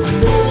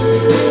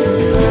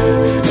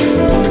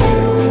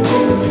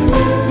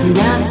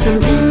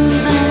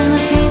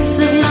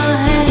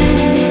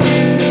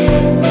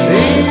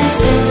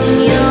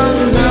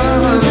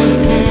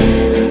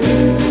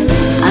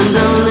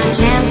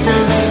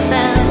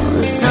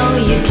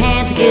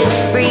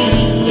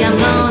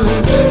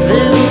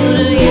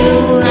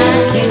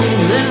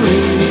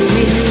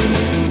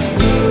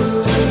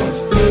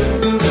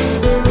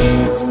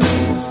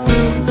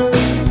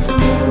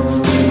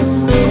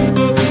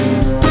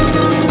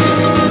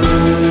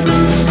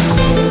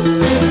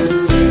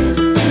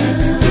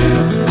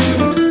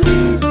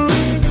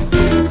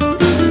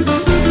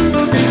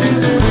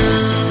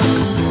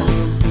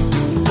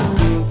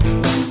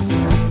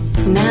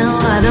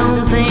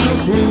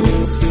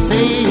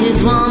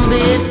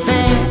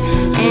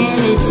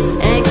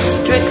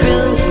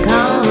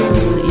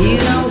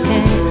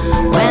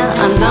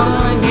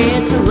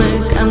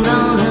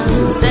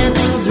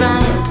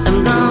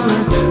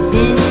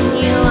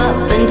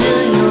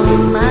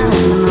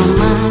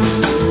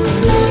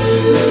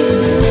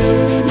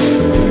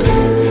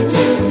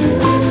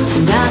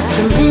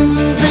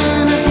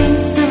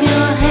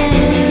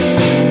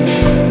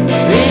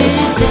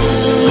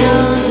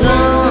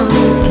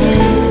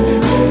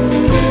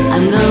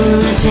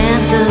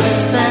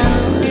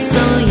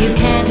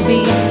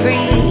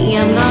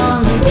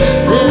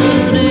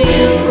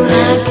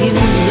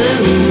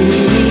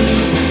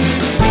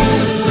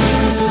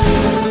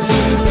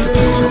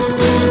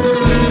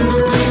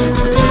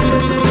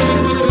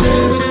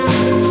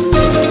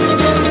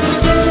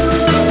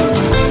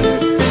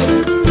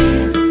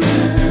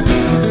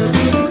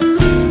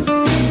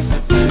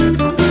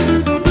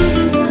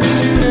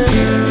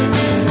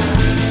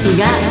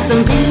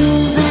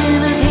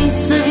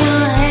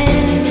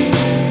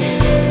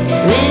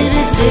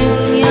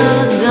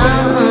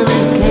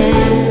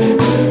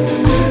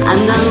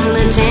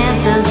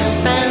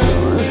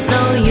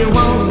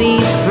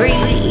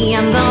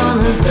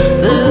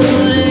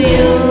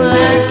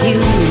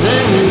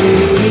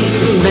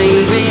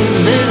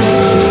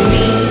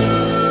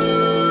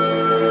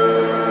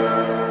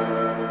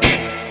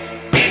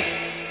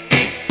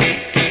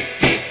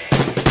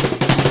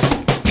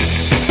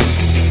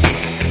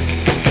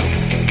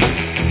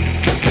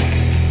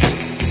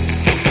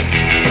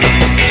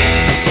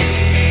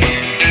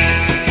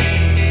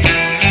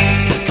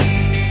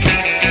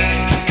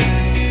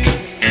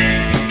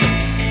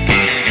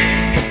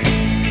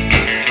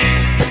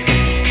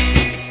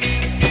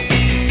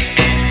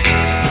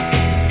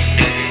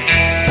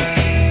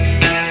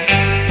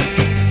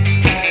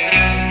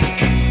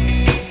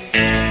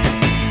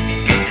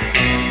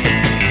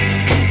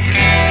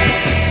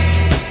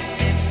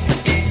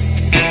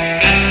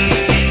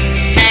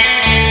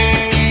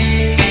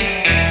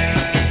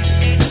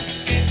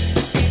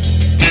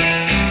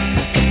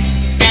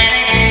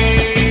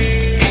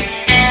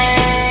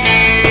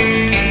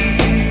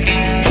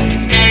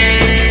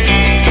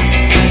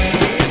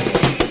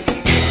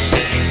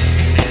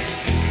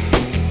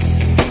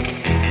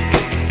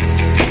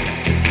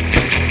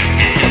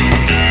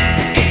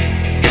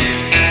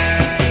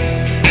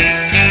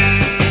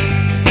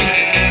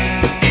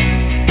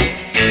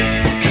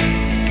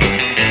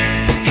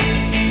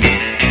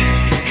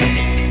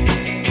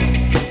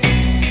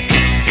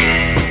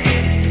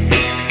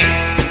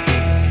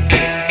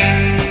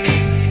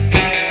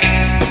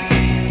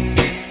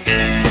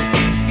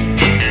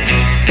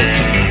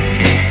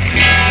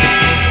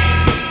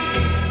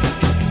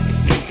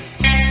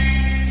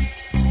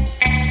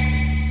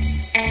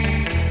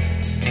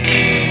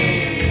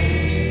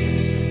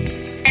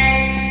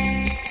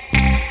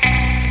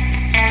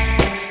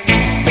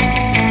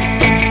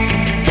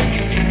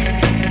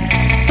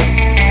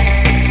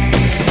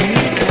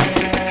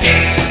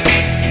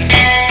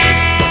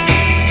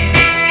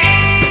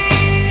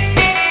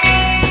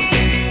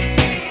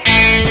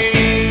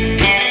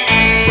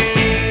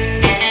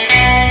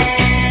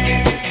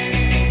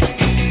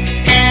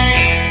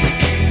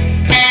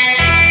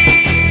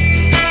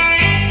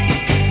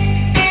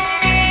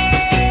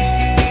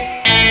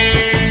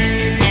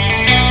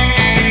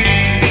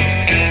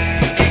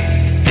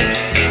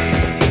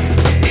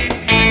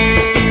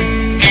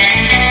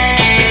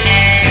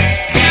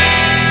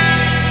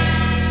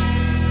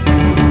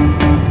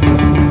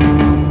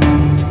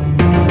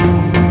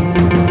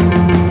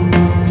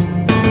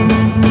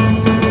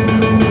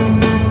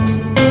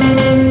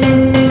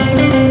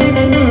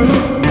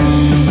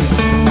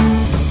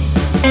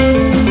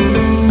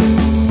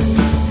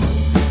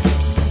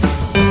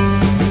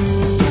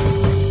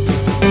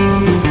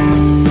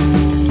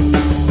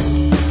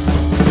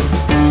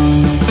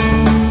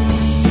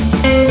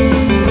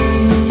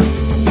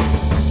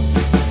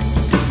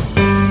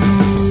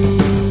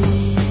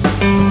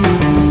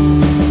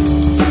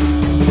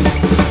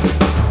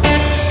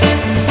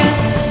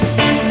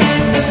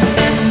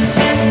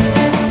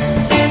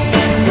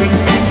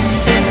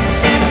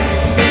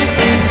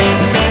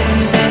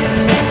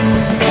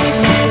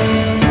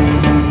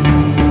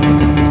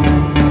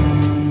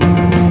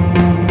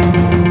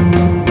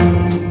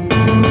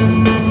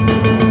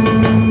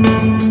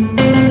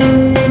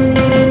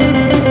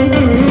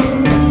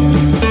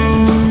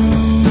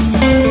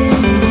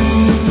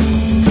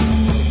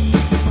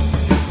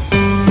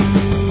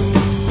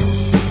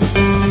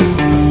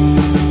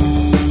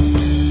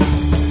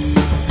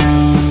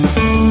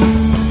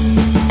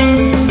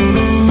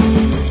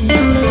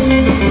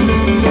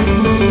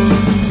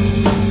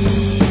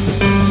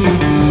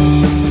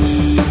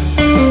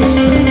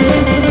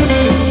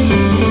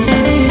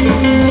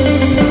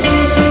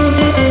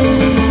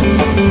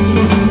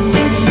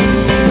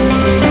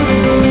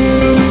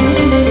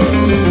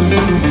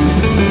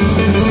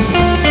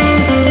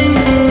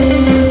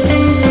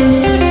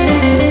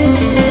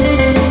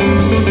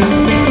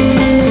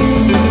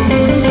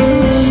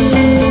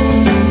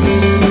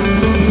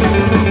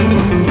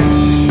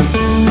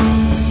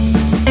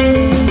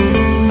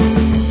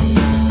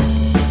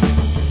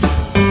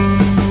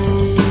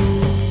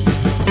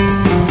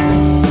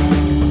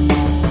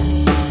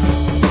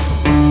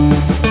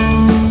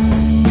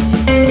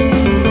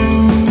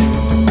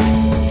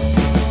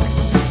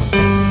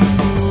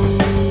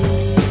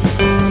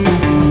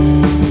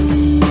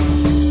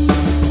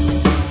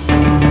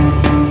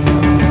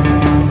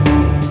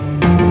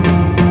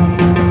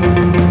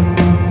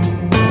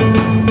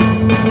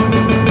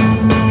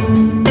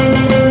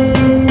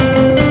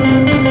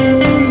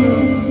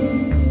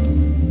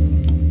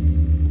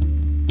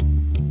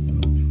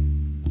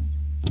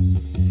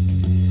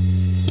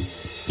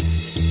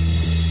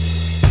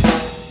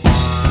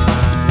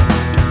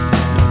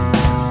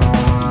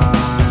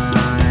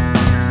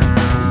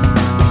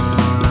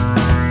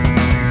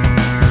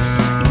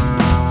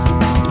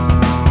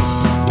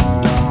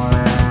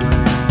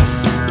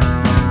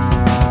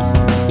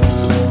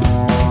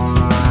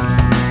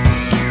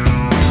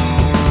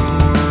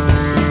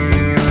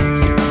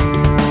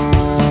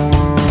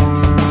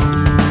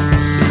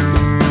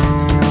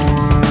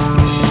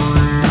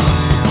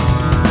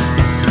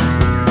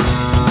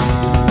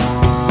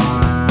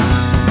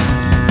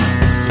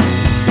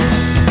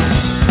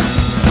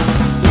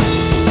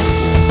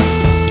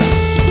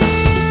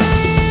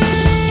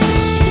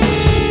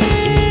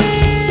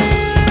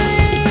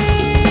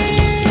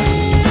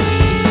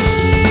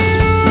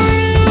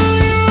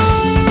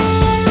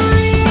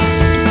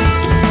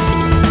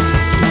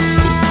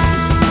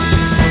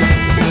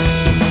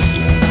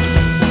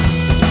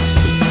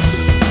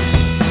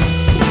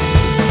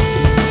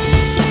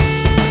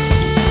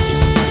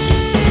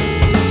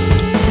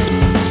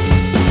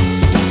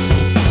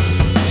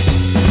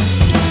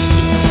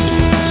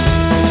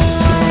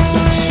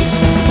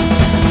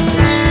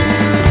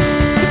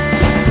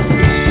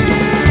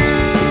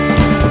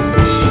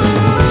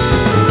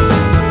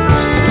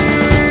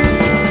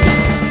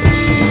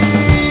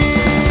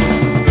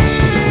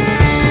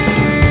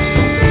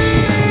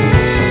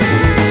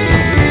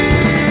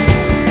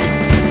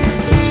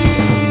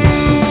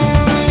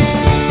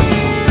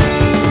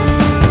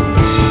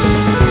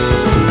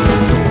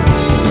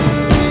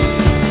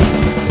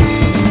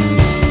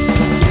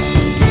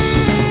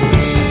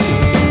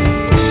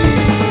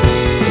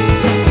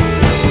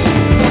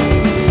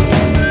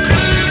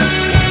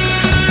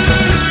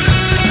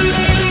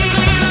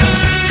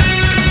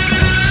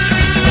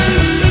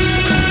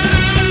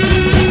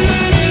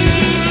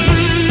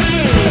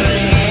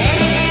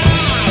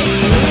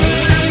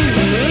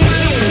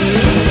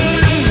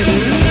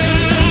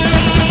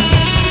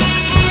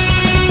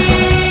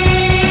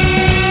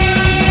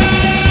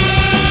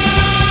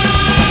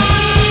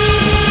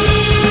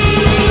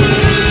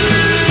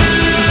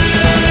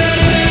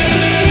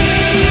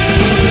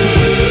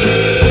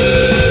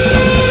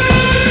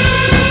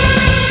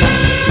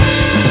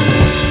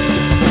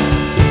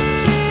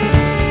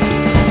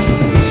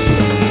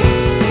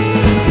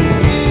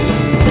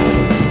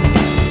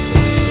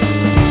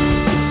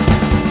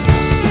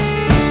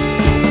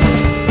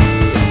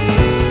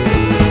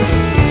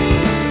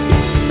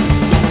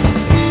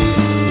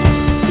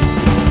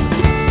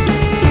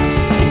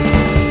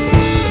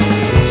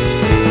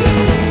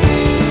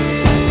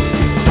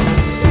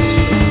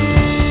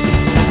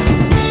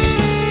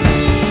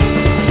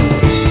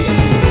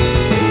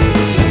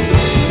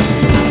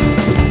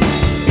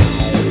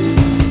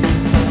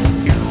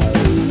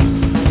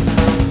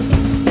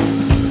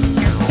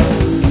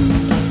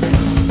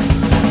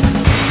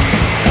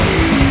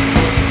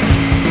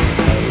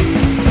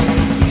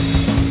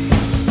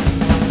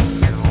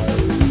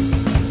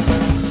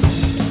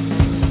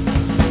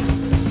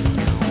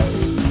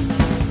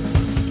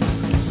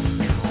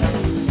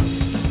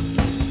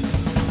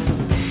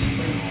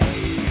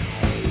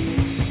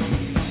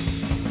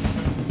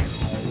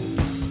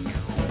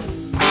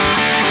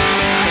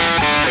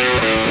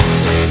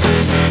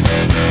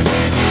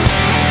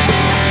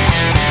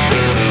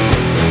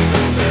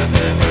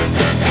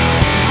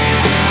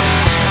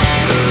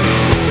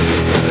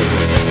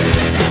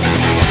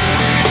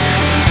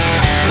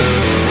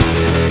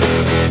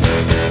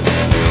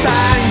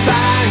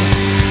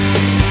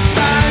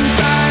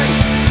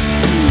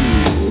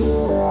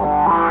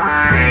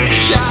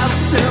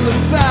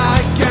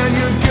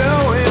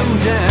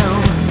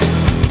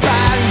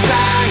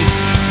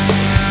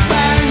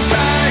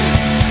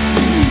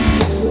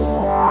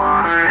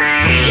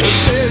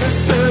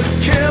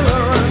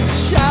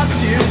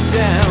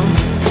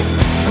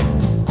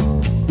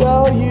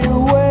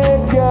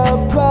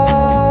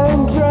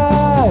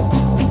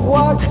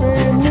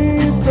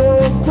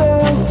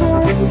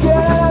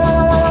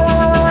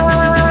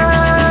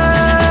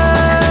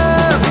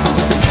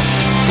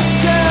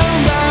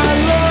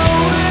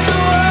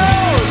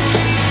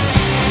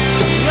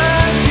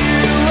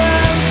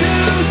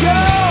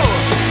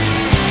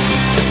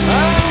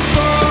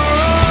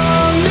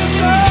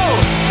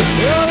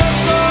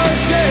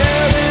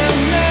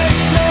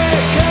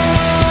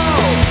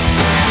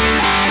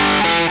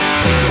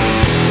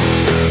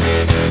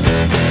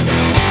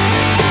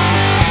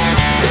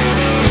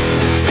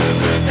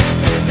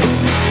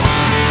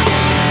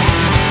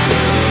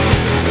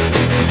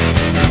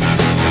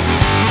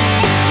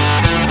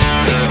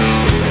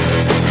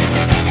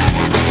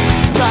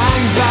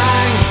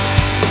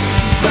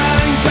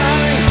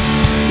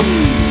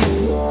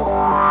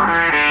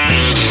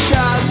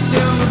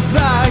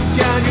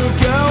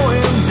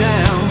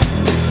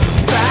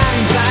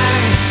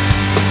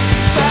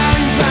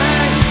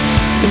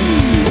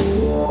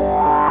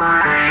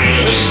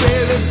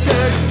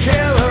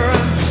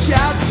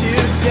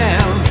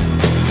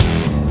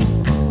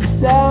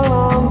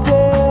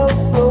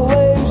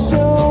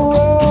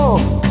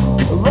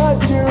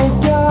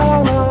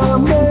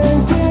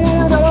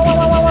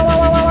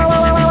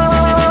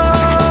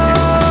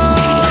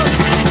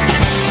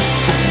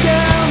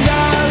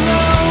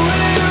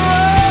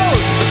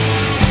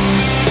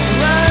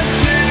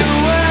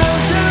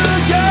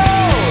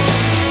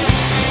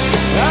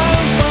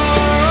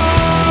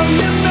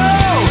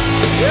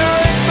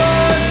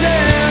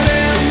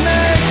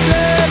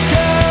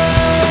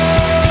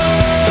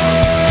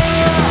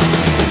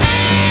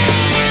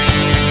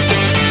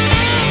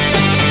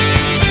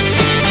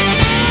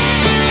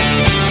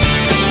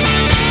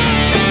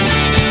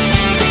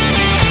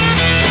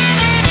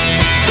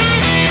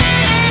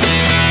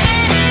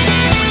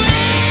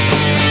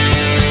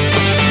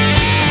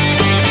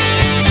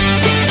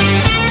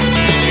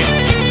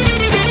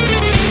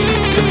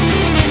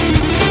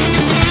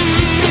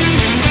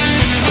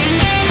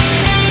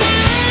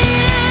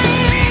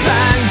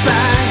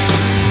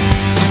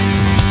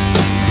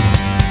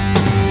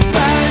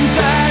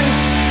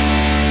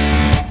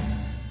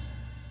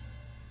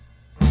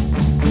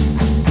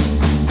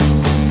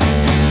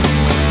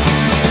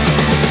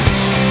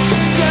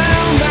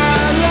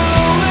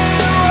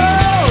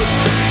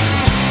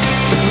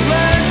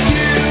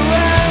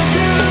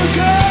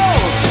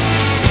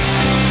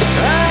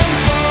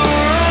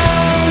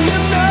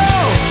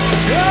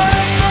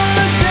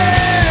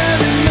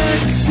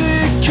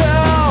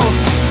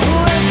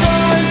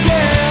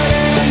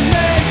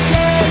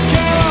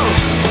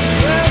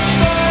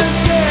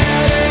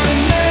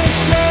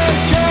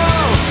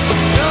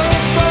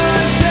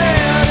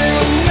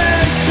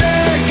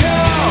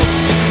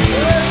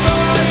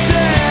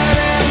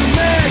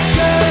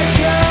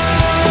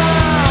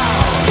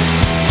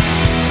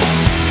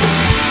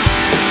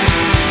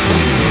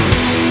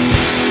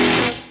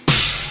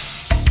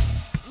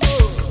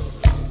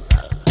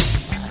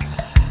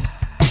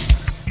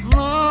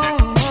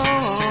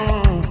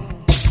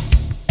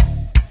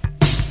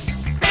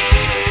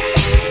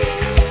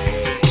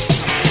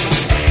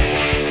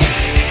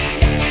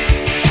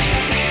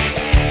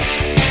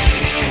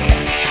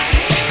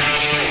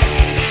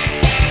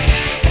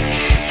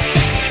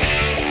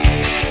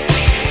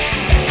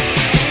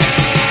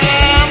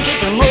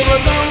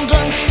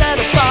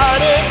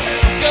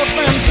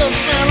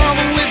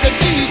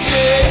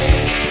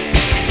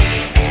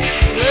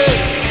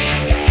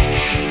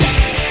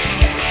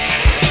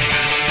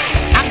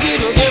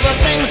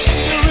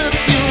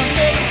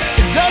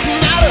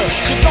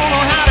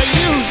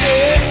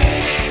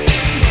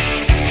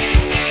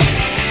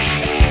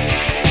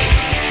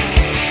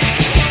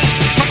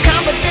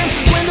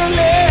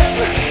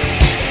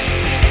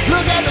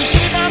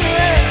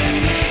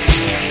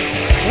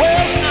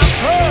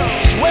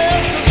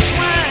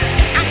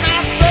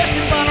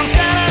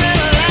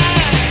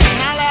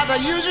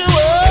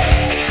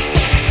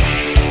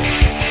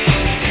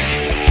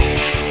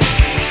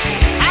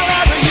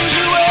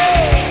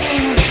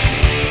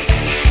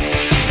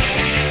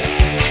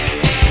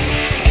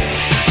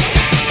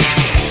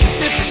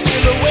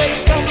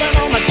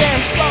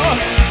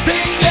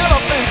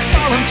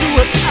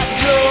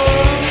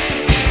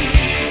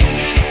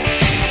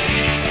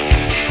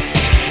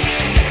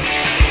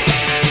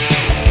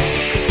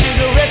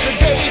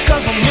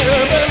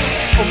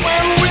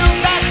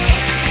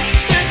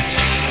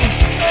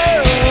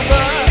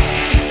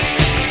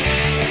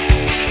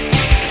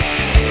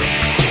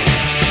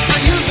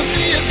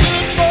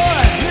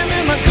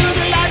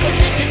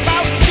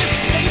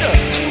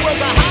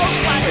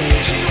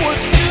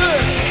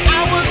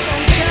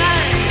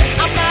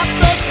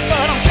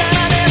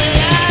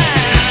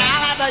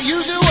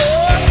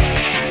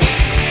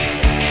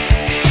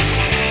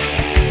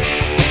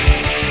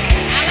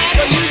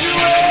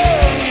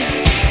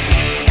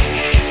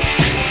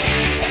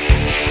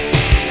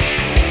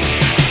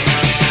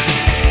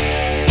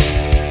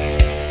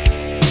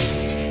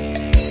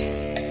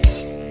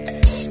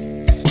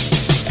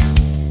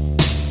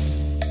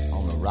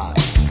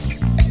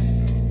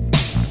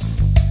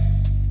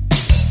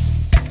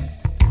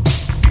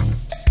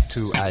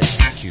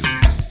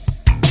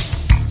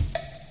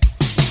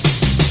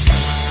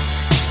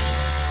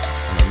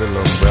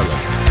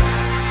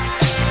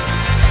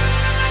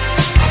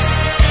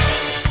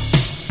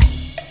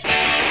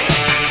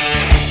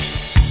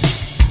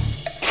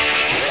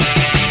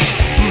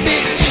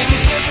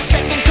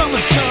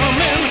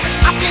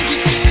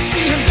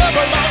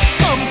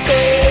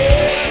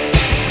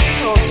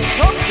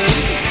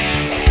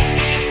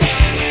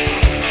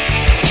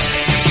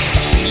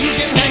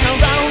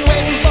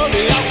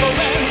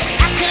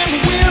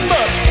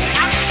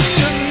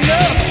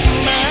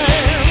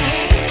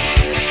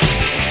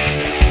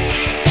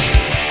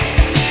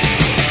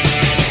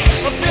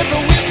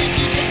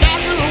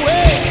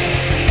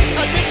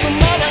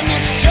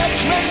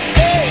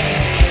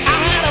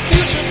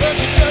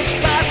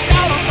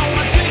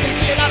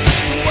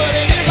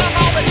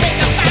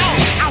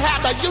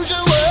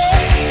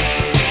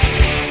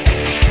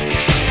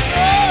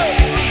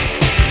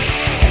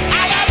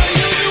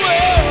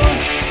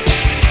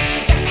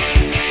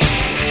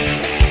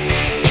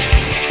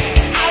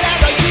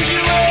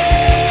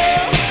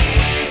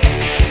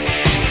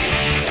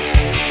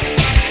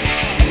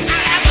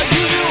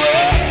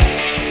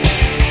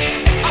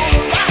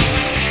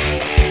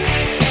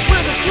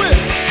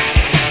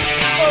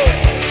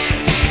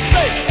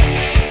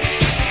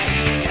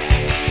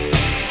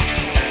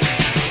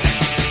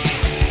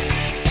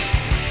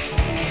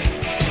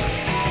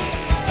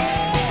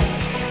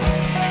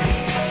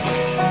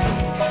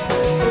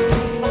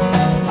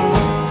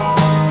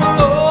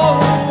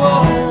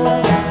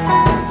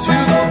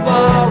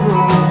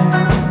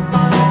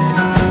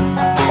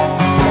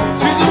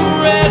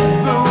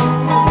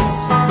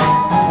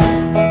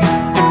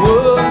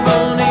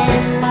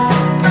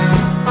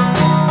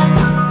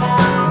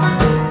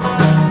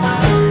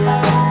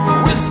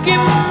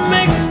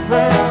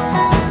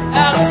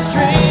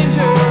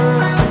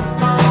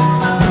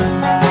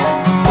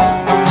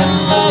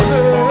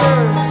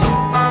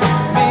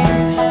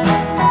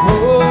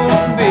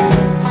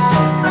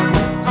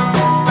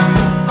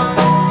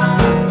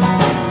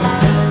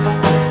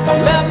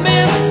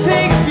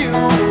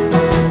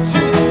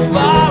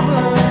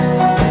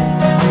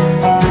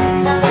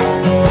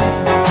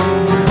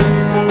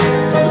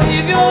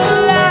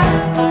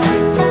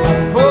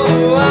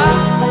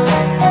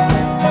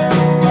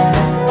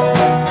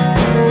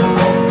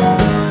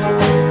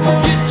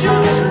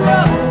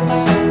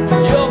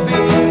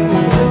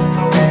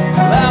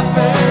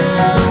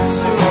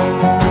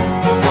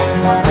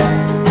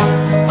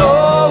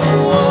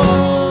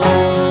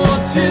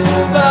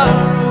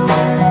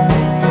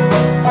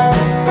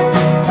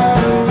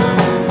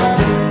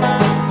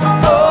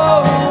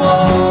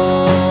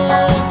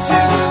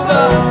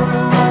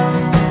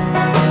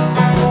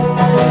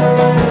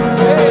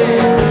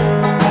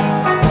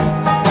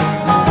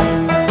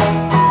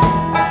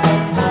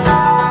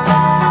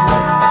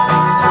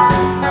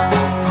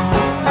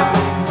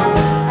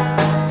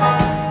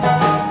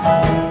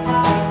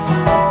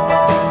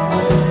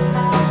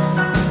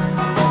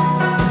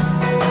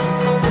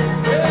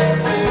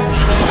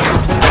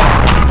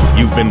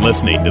 been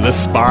listening to the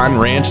Spawn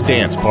Ranch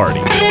Dance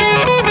Party. Give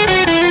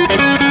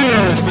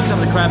me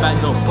something to cry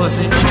about, you little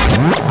pussy.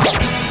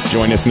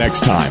 Join us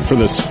next time for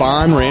the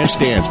Spawn Ranch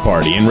Dance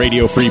Party in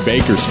Radio Free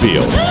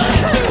Bakersfield.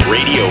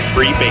 Radio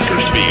Free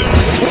Bakersfield.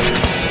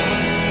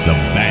 The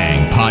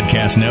Bang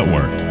Podcast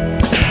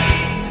Network.